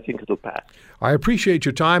 and I think it'll pass. I appreciate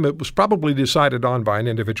your time. It was probably decided on by an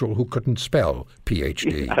individual who couldn't spell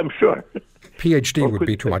PhD. I'm sure. PhD would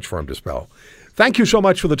be too much for him to spell. Thank you so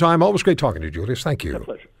much for the time. Always great talking to you, Julius. Thank you. My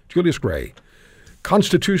pleasure. Julius Gray,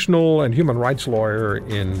 constitutional and human rights lawyer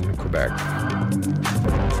in Quebec.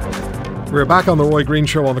 We're back on the Roy Green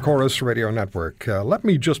Show on the Chorus Radio Network. Let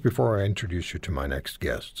me, just before I introduce you to my next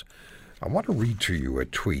guests, I want to read to you a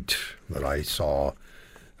tweet that I saw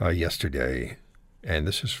yesterday, and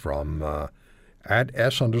this is from at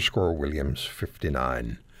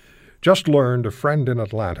 @S_Williams59. Just learned a friend in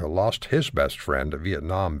Atlanta lost his best friend, a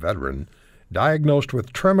Vietnam veteran, diagnosed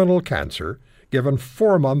with terminal cancer, given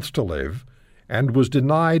 4 months to live, and was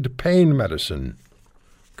denied pain medicine.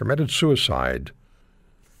 Committed suicide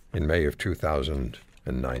in May of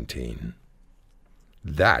 2019.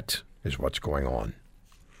 That is what's going on.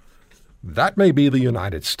 That may be the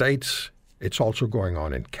United States. It's also going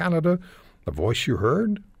on in Canada. The voice you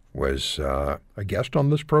heard was a guest on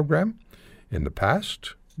this program in the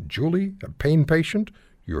past, Julie, a pain patient.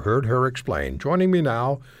 You heard her explain. Joining me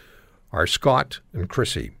now are Scott and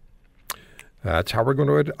Chrissy. That's how we're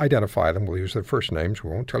going to identify them. We'll use their first names.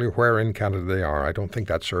 We won't tell you where in Canada they are. I don't think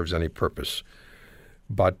that serves any purpose.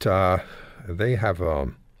 But they have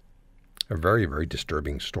a very, very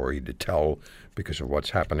disturbing story to tell because of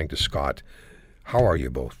what's happening to Scott. How are you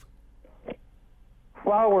both?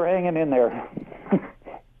 Well, we're hanging in there.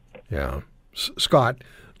 Yeah. Scott,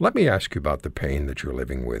 let me ask you about the pain that you're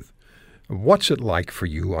living with. What's it like for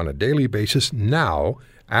you on a daily basis now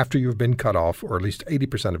after you've been cut off, or at least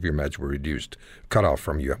 80% of your meds were cut off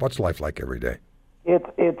from you? What's life like every day?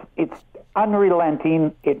 It's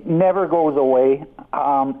unrelenting. It never goes away.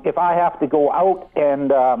 If I have to go out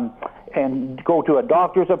and go to a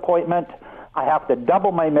doctor's appointment, I have to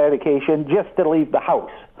double my medication just to leave the house.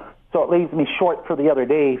 So it leaves me short for the other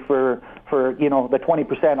day for the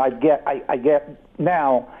 20% I get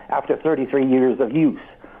now after 33 years of use.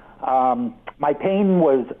 My pain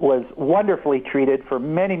was wonderfully treated for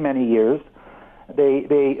many, many years.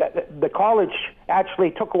 The college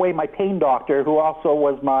actually took away my pain doctor, who also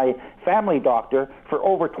was my family doctor, for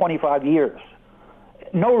over 25 years.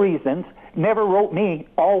 No reasons, never wrote me,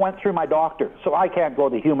 all went through my doctor. So I can't go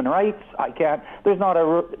to human rights. I can't. There's not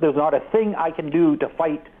a thing I can do to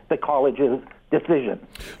fight the college's decision.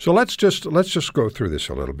 So let's just go through this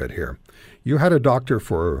a little bit here. You had a doctor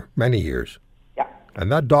for many years. Yeah.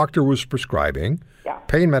 And that doctor was prescribing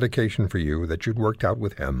pain medication for you that you'd worked out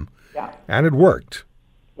with him. Yeah. And it worked.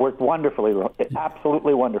 Worked wonderfully,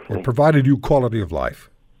 absolutely wonderfully. It provided you quality of life.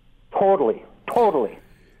 Totally.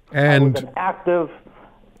 And I was an active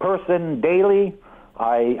person daily.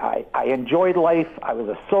 I enjoyed life. I was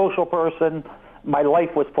a social person. My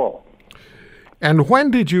life was full. And when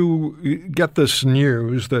did you get this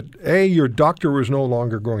news that, A, your doctor was no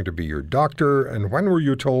longer going to be your doctor, and when were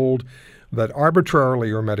you told that arbitrarily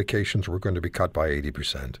your medications were going to be cut by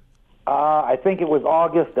 80%? I think it was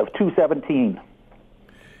August of 2017.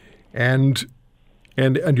 And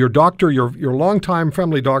your doctor, your longtime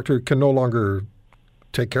family doctor, can no longer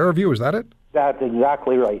take care of you, is that it? That's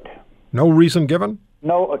exactly right. No reason given?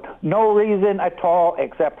 No reason at all,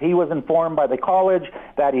 except he was informed by the college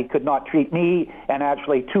that he could not treat me and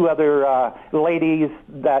actually two other ladies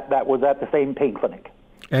that was at the same pain clinic.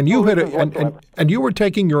 And you and you were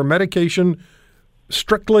taking your medication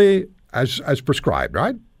strictly as prescribed,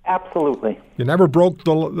 right? Absolutely. You never broke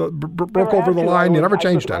over the line. You never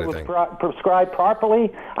changed anything. I was prescribed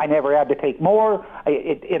properly. I never had to take more.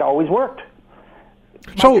 It always worked.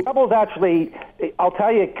 My troubles actually, I'll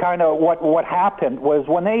tell you kind of what happened was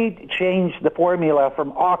when they changed the formula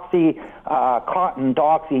from OxyContin to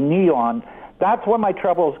OxyNeon, that's when my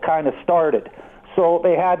troubles kind of started. So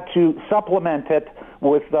they had to supplement it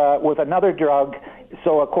with another drug.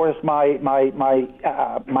 So of course my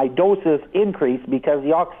doses increased because the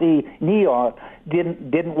OxyNeon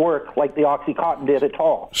didn't work like the OxyContin did at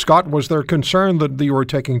all. Scott, was there concern that you were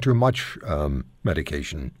taking too much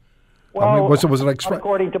medication? Well, I mean, was it not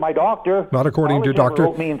according to my doctor. Not according to doctor.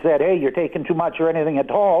 Wrote me and said, "Hey, you're taking too much or anything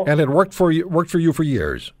at all." And it worked for you. Worked for you for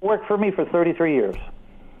years. Worked for me for 33 years.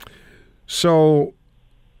 So,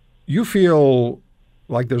 you feel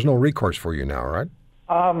like there's no recourse for you now, right?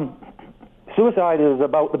 Suicide is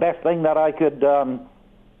about the best thing that I could.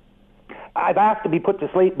 I've asked to be put to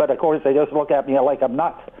sleep, but of course they just look at me like I'm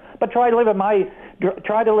nuts. But try to live my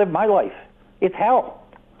life. It's hell.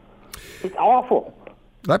 It's awful.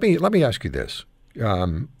 Let me ask you this: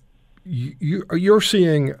 you're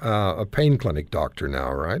seeing a pain clinic doctor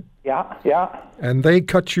now, right? Yeah. And they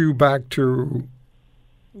cut you back to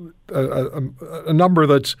a number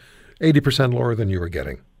that's 80% lower than you were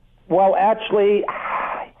getting. Well, actually,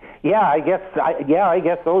 I guess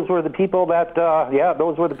those were the people that.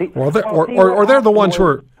 Those were the people. Or they're the ones who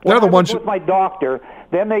are. They're the ones. With my doctor.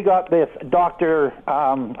 Then they got this doctor.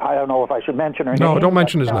 I don't know if I should mention her name. No, don't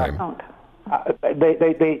mention his name. They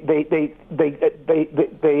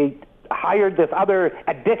hired this other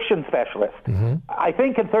addiction specialist. Mm-hmm. I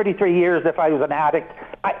think in 33 years, if I was an addict,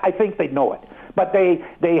 I think they'd know it. But they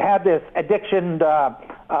had this addiction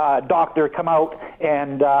doctor come out,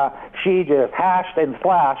 and she just hashed and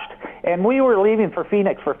slashed. And we were leaving for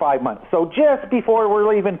Phoenix for 5 months. So just before we're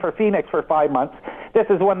leaving for Phoenix for 5 months, this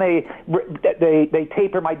is when they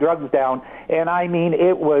taper my drugs down. And I mean,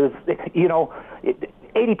 it was,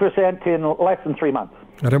 80% in less than 3 months.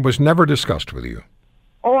 And it was never discussed with you?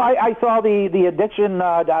 Oh, I saw the addiction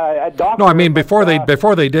doctor. No, I mean before they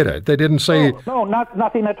did it, they didn't say. No,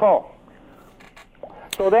 nothing at all.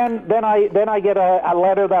 So then I get a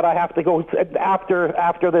letter that I have to go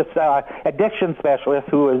after this addiction specialist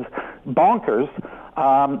who is bonkers.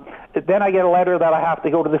 Then I get a letter that I have to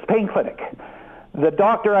go to this pain clinic. The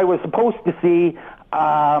doctor I was supposed to see,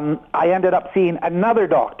 I ended up seeing another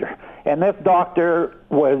doctor, and this doctor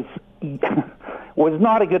was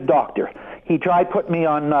not a good doctor. He tried putting me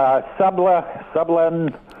on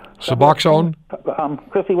Suboxone.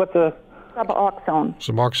 Chrissy, what's the Suboxone?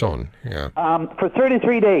 Suboxone, yeah. For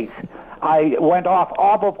 33 days, I went off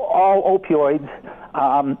of all opioids,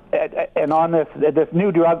 and on this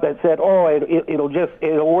new drug that said,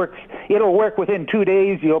 it'll work within 2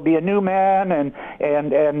 days. You'll be a new man,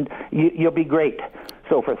 and you'll be great.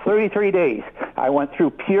 So for 33 days, I went through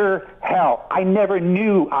pure hell. I never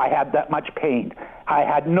knew I had that much pain. I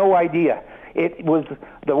had no idea. It was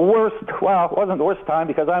the worst. Well, it wasn't the worst time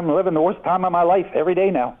because I'm living the worst time of my life every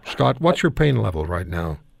day now. Scott, what's your pain level right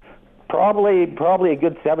now? Probably a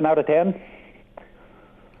good 7 out of 10.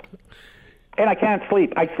 And I can't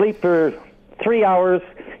sleep. I sleep for 3 hours.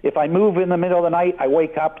 If I move in the middle of the night, I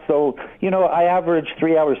wake up. So, I average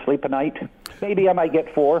 3 hours sleep a night. Maybe I might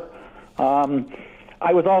get 4.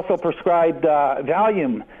 I was also prescribed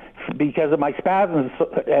Valium because of my spasms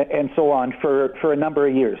and so on for a number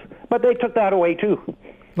of years. But they took that away too.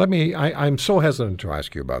 I'm so hesitant to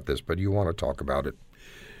ask you about this, but you want to talk about it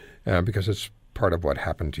because it's part of what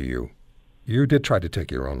happened to you. You did try to take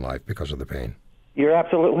your own life because of the pain. You're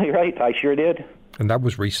absolutely right. I sure did. And that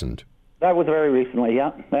was recent. That was very recently,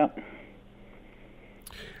 yeah.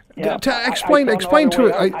 Yeah, explain to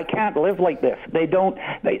it. I can't live like this. They don't.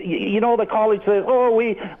 The college says, "Oh,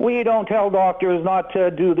 we don't tell doctors not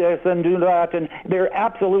to do this and do that," and they're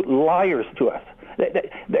absolute liars to us.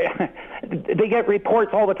 They get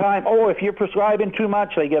reports all the time. Oh, if you're prescribing too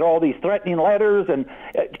much, they get all these threatening letters, and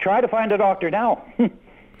try to find a doctor now.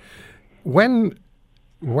 When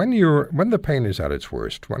the pain is at its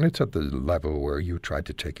worst, when it's at the level where you try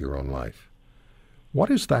to take your own life, what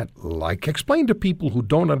is that like? Explain to people who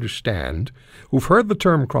don't understand, who've heard the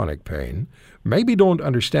term chronic pain, maybe don't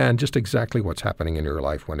understand just exactly what's happening in your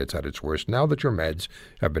life when it's at its worst, now that your meds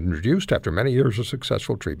have been reduced after many years of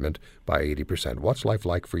successful treatment by 80%. What's life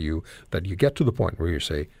like for you that you get to the point where you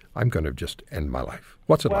say, I'm going to just end my life?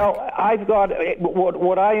 What's it like? Well, I've got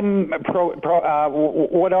what I'm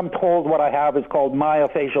told what I have is called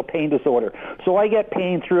myofascial pain disorder. So I get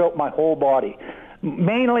pain throughout my whole body,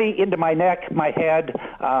 mainly into my neck, my head,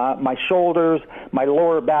 my shoulders, my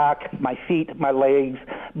lower back, my feet, my legs.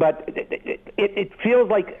 But it feels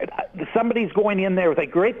like somebody's going in there with a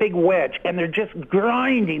great big wedge, and they're just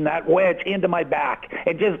grinding that wedge into my back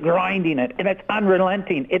and just grinding it. And it's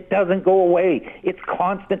unrelenting. It doesn't go away. It's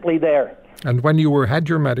constantly there. And when you had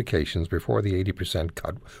your medications before the 80%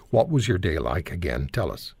 cut, what was your day like again?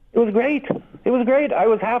 Tell us. It was great. It was great. I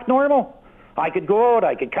was half normal. I could go out,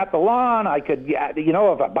 I could cut the lawn, I could,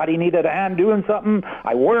 if a buddy needed a hand doing something,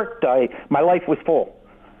 I worked, my life was full.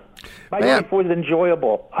 My life was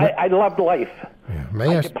enjoyable. I loved life. Yeah.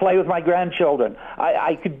 I could play with my grandchildren.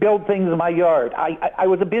 I could build things in my yard. I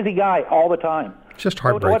was a busy guy all the time. Just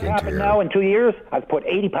heartbreaking to hear. What's happened now in 2 years, I've put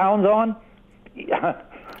 80 pounds on.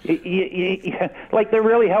 Like they're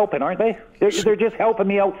really helping, aren't they? They're just helping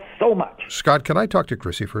me out so much. Scott, can I talk to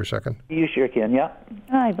Chrissy for a second? You sure can, yeah.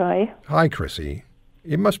 Hi, Boy. Hi, Chrissy.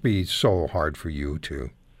 It must be so hard for you to,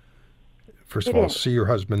 first of all, see your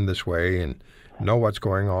husband this way and know what's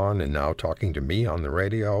going on, and now talking to me on the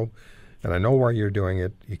radio. And I know why you're doing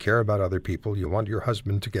it. You care about other people. You want your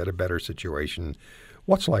husband to get a better situation.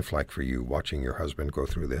 What's life like for you watching your husband go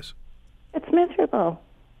through this? It's miserable.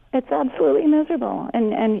 It's absolutely miserable,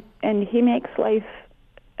 and he makes life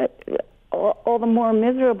all the more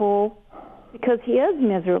miserable because he is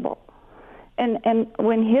miserable. And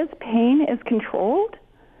when his pain is controlled,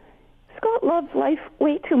 Scott loves life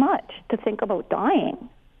way too much to think about dying.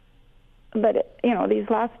 But these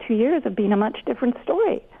last 2 years have been a much different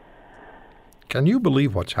story. Can you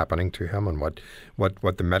believe what's happening to him and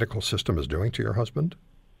what the medical system is doing to your husband?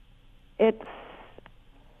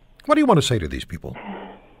 What do you want to say to these people?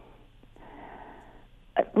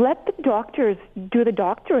 Let the doctors do the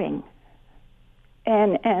doctoring.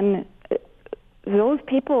 And those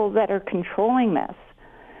people that are controlling this,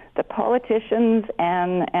 the politicians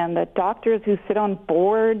and the doctors who sit on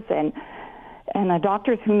boards and the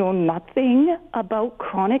doctors who know nothing about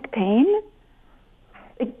chronic pain,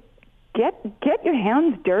 get your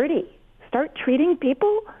hands dirty. Start treating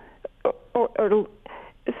people or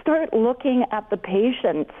start looking at the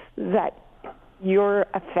patients that you're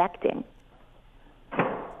affecting.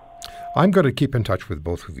 I'm going to keep in touch with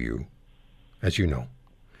both of you, as you know.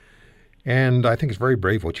 And I think it's very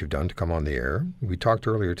brave what you've done to come on the air. We talked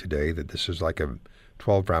earlier today that this is like a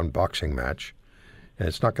 12-round boxing match. And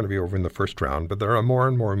it's not going to be over in the first round, but there are more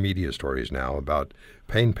and more media stories now about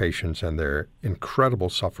pain patients and their incredible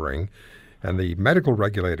suffering. And the medical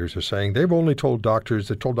regulators are saying they've only told doctors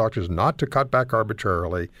not to cut back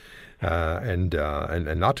arbitrarily and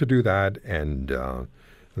not to do that. And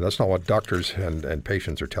that's not what doctors and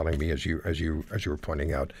patients are telling me, as you were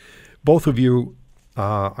pointing out. Both of you,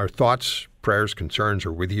 our thoughts, prayers, concerns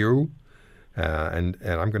are with you. And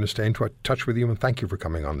I'm going to stay in touch with you, and thank you for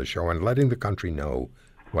coming on the show and letting the country know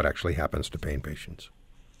what actually happens to pain patients.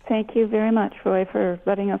 Thank you very much, Roy, for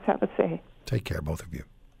letting us have a say. Take care, both of you.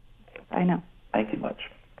 I know. Thank you much.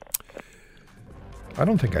 I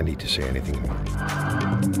don't think I need to say anything more.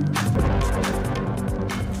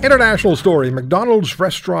 International story. McDonald's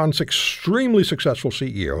restaurant's extremely successful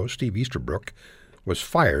CEO, Steve Easterbrook, was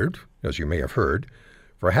fired, as you may have heard,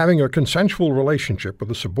 for having a consensual relationship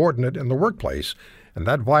with a subordinate in the workplace, and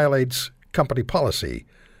that violates company policy.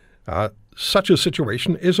 Such a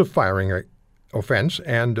situation is a firing offense,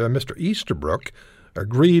 and Mr. Easterbrook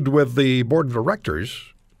agreed with the board of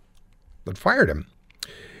directors that fired him.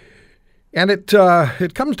 And it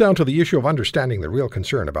comes down to the issue of understanding the real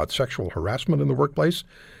concern about sexual harassment in the workplace.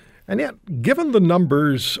 And yet, given the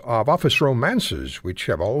numbers of office romances, which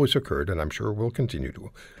have always occurred, and I'm sure will continue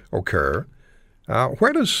to occur,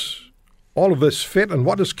 where does all of this fit, and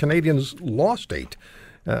what does Canadians' law state?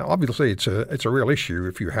 Obviously, it's a real issue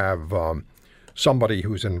if you have somebody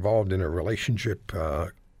who's involved in a relationship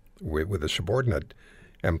with a subordinate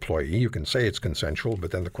employee. You can say it's consensual,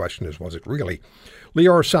 but then the question is, was it really?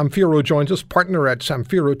 Lior Samfiru joins us, partner at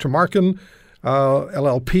Samfiru Tumarkin,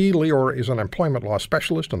 LLP. Lior is an employment law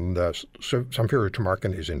specialist, and Samphira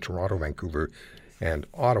Tumarkin is in Toronto, Vancouver, and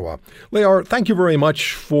Ottawa. Lior, thank you very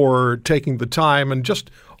much for taking the time. And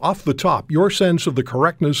just off the top, your sense of the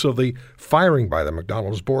correctness of the firing by the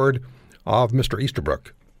McDonald's board of Mr.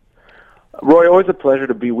 Easterbrook. Roy, always a pleasure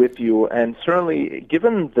to be with you, and certainly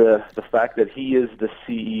given the fact that he is the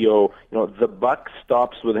CEO, the buck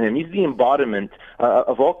stops with him. He's the embodiment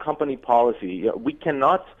of all company policy. We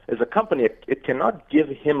cannot, as a company, it cannot give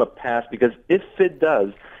him a pass, because if it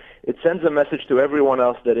does, it sends a message to everyone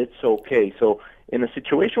else that it's okay. So in a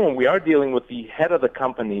situation when we are dealing with the head of the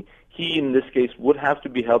company, he, in this case, would have to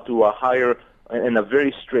be held to a higher and a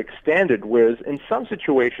very strict standard, whereas in some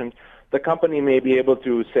situations, the company may be able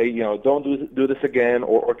to say, don't do this again,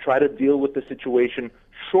 or try to deal with the situation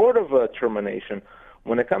short of a termination.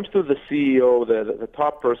 When it comes to the CEO, the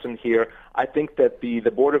top person here, I think that the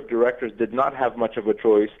board of directors did not have much of a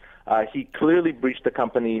choice. He clearly breached the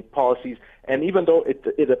company policies, and even though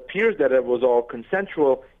it appears that it was all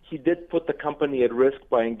consensual, he did put the company at risk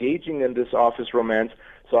by engaging in this office romance.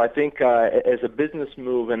 So I think as a business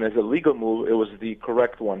move and as a legal move, it was the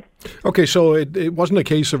correct one. Okay, so it wasn't a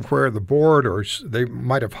case of where the board or they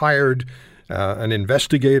might have hired an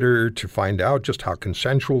investigator to find out just how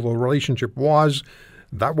consensual the relationship was.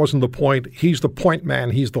 That wasn't the point. He's the point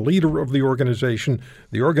man. He's the leader of the organization.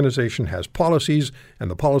 The organization has policies,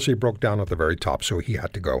 and the policy broke down at the very top, so he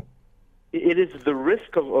had to go. It is the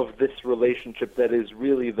risk of this relationship that is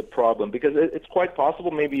really the problem, because it's quite possible,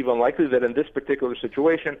 maybe even likely, that in this particular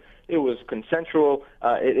situation, it was consensual,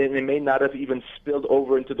 and it may not have even spilled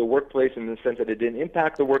over into the workplace in the sense that it didn't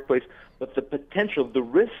impact the workplace, but the potential, the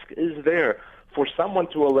risk is there for someone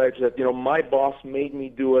to allege that, my boss made me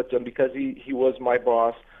do it, and because he was my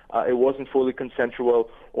boss, it wasn't fully consensual,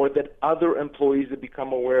 or that other employees that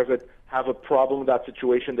become aware of it have a problem with that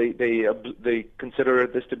situation. They consider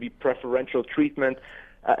this to be preferential treatment.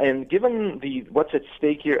 And given what's at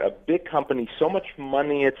stake here, a big company, so much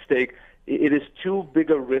money at stake, it is too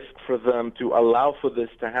big a risk for them to allow for this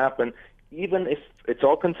to happen, even if it's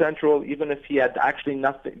all consensual, even if he had actually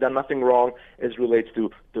done nothing wrong as relates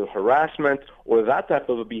to harassment or that type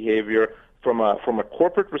of a behavior. From a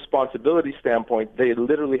corporate responsibility standpoint, they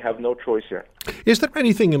literally have no choice here. Is there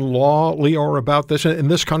anything in law, Lior, about this in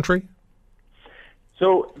this country?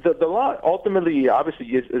 So the law ultimately,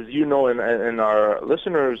 obviously, as you know, and our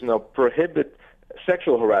listeners know, prohibit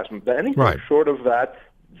sexual harassment. But anything short of that,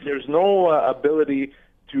 there's no ability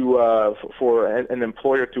for an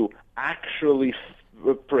employer to actually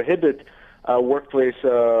prohibit workplace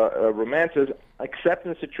romances, except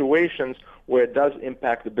in situations where it does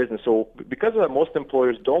impact the business. So because of that, most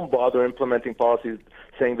employers don't bother implementing policies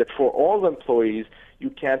saying that for all employees, you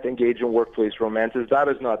can't engage in workplace romances. That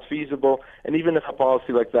is not feasible. And even if a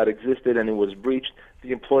policy like that existed and it was breached,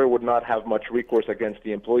 the employer would not have much recourse against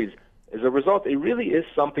the employees. As a result, it really is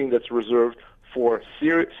something that's reserved for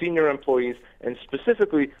senior employees and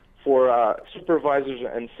specifically for supervisors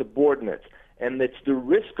and subordinates. And it's the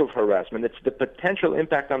risk of harassment. It's the potential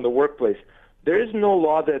impact on the workplace. There is no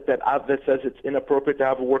law that says it's inappropriate to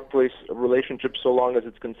have a workplace relationship so long as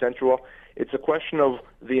it's consensual. It's a question of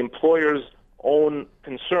the employer's own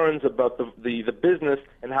concerns about the business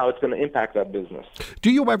and how it's going to impact that business.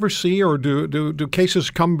 Do you ever see, or do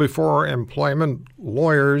cases come before employment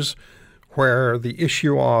lawyers where the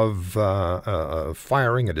issue of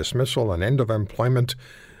firing, a dismissal, an end of employment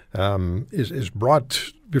is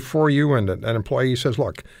brought before you, and an employee says,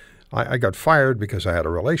 look, I got fired because I had a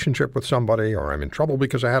relationship with somebody, or I'm in trouble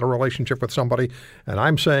because I had a relationship with somebody, and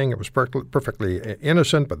I'm saying it was perfectly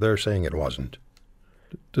innocent, but they're saying it wasn't.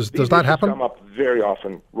 Does that happen? These come up very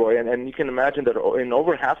often, Roy, and you can imagine that in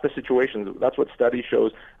over half the situations, that's what study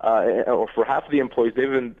shows, or for half of the employees,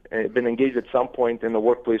 they've been engaged at some point in the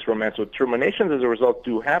workplace romance. So terminations as a result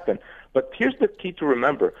do happen. But here's the key to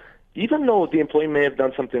remember. Even though the employee may have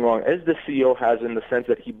done something wrong, as the CEO has in the sense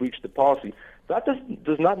that he breached the policy, that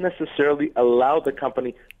does not necessarily allow the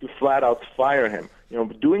company to flat out fire him.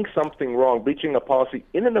 Doing something wrong, breaching a policy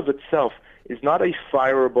in and of itself is not a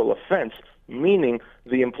fireable offense, meaning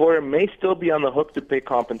the employer may still be on the hook to pay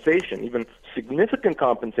compensation, even significant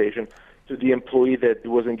compensation, to the employee that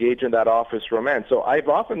was engaged in that office romance. So I've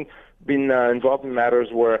often been involved in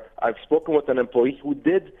matters where I've spoken with an employee who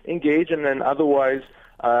did engage in an otherwise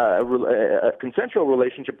a consensual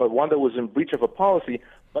relationship, but one that was in breach of a policy,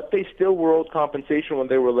 but they still were owed compensation when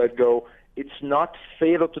they were let go. It's not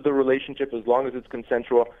fatal to the relationship as long as it's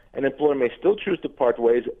consensual. An employer may still choose to part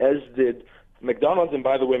ways, as did McDonald's, and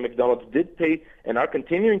by the way, McDonald's did pay and are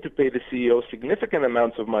continuing to pay the CEO significant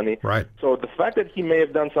amounts of money. Right. So the fact that he may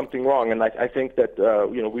have done something wrong, and I think that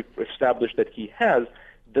we've established that he has,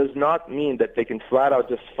 does not mean that they can flat out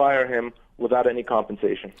just fire him without any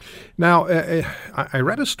compensation. Now, I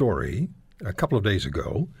read a story a couple of days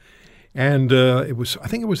ago, and I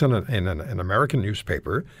think it was in an American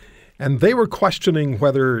newspaper, and they were questioning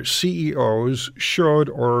whether CEOs should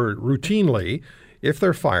or routinely, if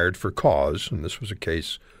they're fired for cause, and this was a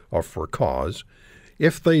case of for cause,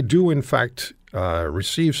 if they do in fact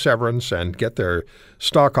receive severance and get their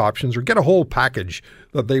stock options or get a whole package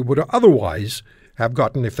that they would otherwise have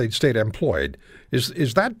gotten if they'd stayed employed.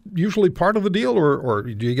 Is that usually part of the deal, or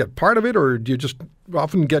do you get part of it, or do you just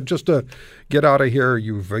often get just a get out of here,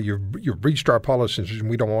 you've breached our policies and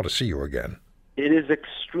we don't want to see you again? It is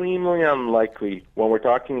extremely unlikely when we're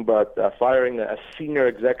talking about firing a senior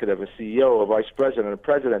executive, a CEO, a vice president, a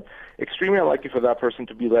president, extremely unlikely for that person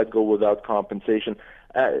to be let go without compensation.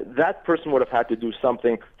 That person would have had to do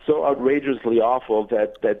something so outrageously awful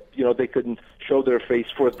that they couldn't show their face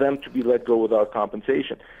for them to be let go without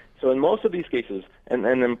compensation. So in most of these cases, an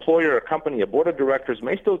employer, a company, a board of directors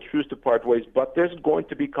may still choose to part ways, but there's going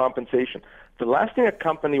to be compensation. The last thing a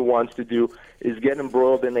company wants to do is get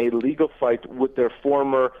embroiled in a legal fight with their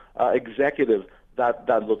former executive that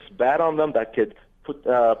looks bad on them, that could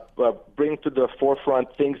bring to the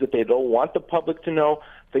forefront things that they don't want the public to know,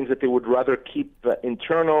 things that they would rather keep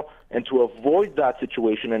internal, and to avoid that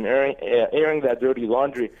situation and airing that dirty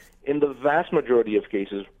laundry, in the vast majority of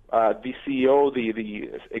cases, the CEO,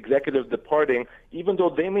 the executive departing, even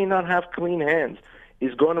though they may not have clean hands,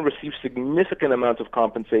 is going to receive significant amounts of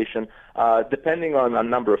compensation, depending on a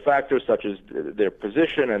number of factors such as their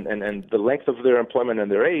position and the length of their employment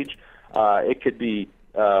and their age. It could be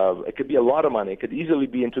a lot of money. It could easily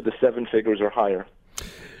be into the seven figures or higher.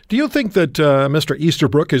 Do you think that Mr.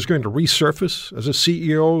 Easterbrook is going to resurface as a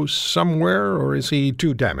CEO somewhere, or is he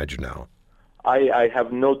too damaged now? I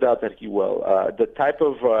have no doubt that he will. The type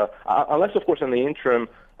of, unless of course in the interim,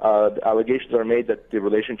 the allegations are made that the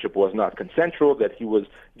relationship was not consensual, that he was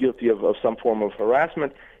guilty of some form of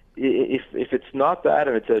harassment. If it's not that,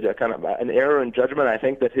 and it's a kind of an error in judgment, I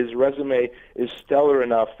think that his resume is stellar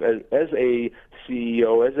enough as a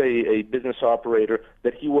CEO, as a business operator,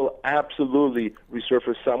 that he will absolutely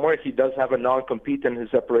resurface somewhere. He does have a non-compete in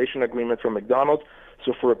his separation agreement from McDonald's,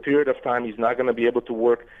 so for a period of time he's not going to be able to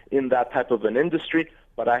work in that type of an industry,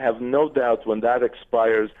 but I have no doubt when that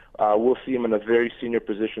expires, we'll see him in a very senior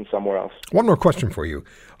position somewhere else. One more question for you.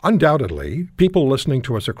 Undoubtedly, people listening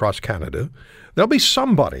to us across Canada, there'll be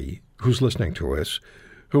somebody who's listening to us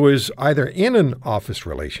who is either in an office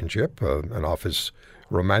relationship, an office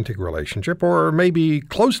romantic relationship, or maybe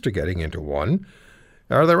close to getting into one.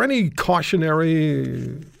 Are there any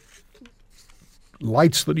cautionary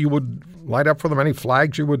lights that you would light up for them? Any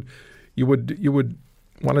flags you would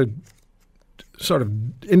want to sort of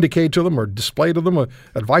indicate to them or display to them,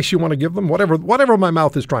 advice you want to give them? Whatever my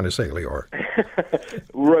mouth is trying to say, Lior.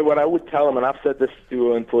 Roy, what I would tell them, and I've said this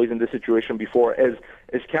to employees in this situation before, as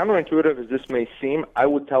counterintuitive as this may seem, I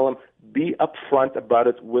would tell them, be upfront about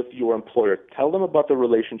it with your employer. Tell them about the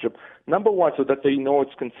relationship, number one, so that they know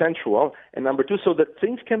it's consensual, and number two, so that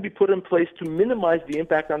things can be put in place to minimize the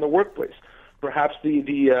impact on the workplace. Perhaps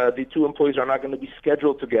the two employees are not going to be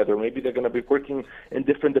scheduled together. Maybe they're going to be working in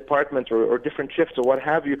different departments or different shifts or what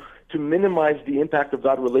have you, to minimize the impact of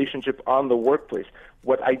that relationship on the workplace.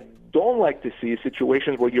 What I don't like to see is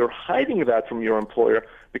situations where you're hiding that from your employer,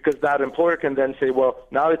 because that employer can then say, well,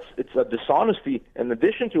 now it's a dishonesty in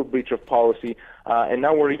addition to a breach of policy, and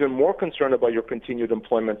now we're even more concerned about your continued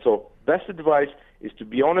employment. So best advice is to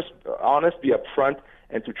be honest, be upfront,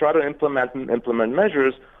 and to try to implement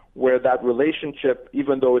measures where that relationship,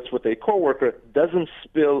 even though it's with a coworker, doesn't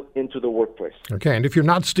spill into the workplace. Okay, and if you're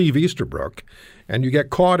not Steve Easterbrook and you get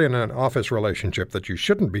caught in an office relationship that you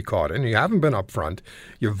shouldn't be caught in, you haven't been upfront,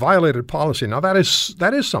 you've violated policy, now that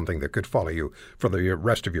is something that could follow you for the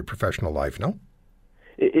rest of your professional life, no?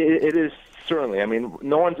 It is, certainly. I mean,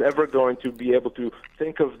 no one's ever going to be able to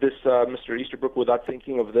think of this Mr. Easterbrook without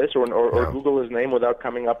thinking of this, or Google his name without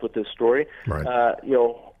coming up with this story. Right.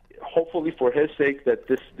 Hopefully for his sake that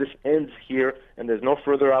this ends here and there's no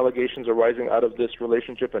further allegations arising out of this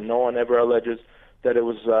relationship, and no one ever alleges that it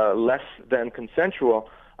was less than consensual.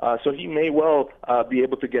 So he may well be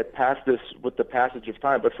able to get past this with the passage of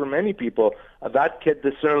time. But for many people, that could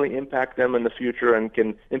certainly impact them in the future and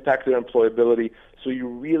can impact their employability. So you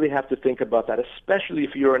really have to think about that, especially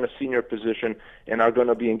if you're in a senior position and are going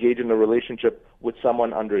to be engaged in a relationship with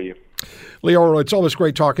someone under you. Leo, it's always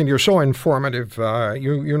great talking to you. You're so informative.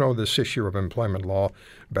 You know this issue of employment law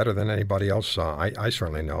better than anybody else I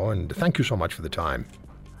certainly know. And thank you so much for the time.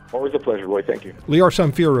 Always a pleasure, Roy. Thank you. Lior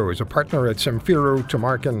Samfiru is a partner at Samfiru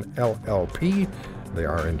Tamarkin LLP. They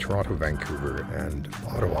are in Toronto, Vancouver, and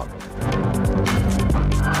Ottawa.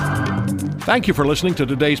 Thank you for listening to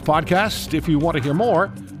today's podcast. If you want to hear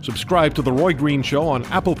more, subscribe to The Roy Green Show on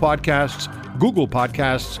Apple Podcasts, Google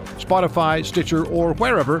Podcasts, Spotify, Stitcher, or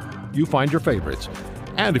wherever you find your favorites.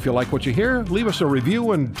 And if you like what you hear, leave us a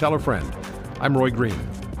review and tell a friend. I'm Roy Green.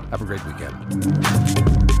 Have a great weekend.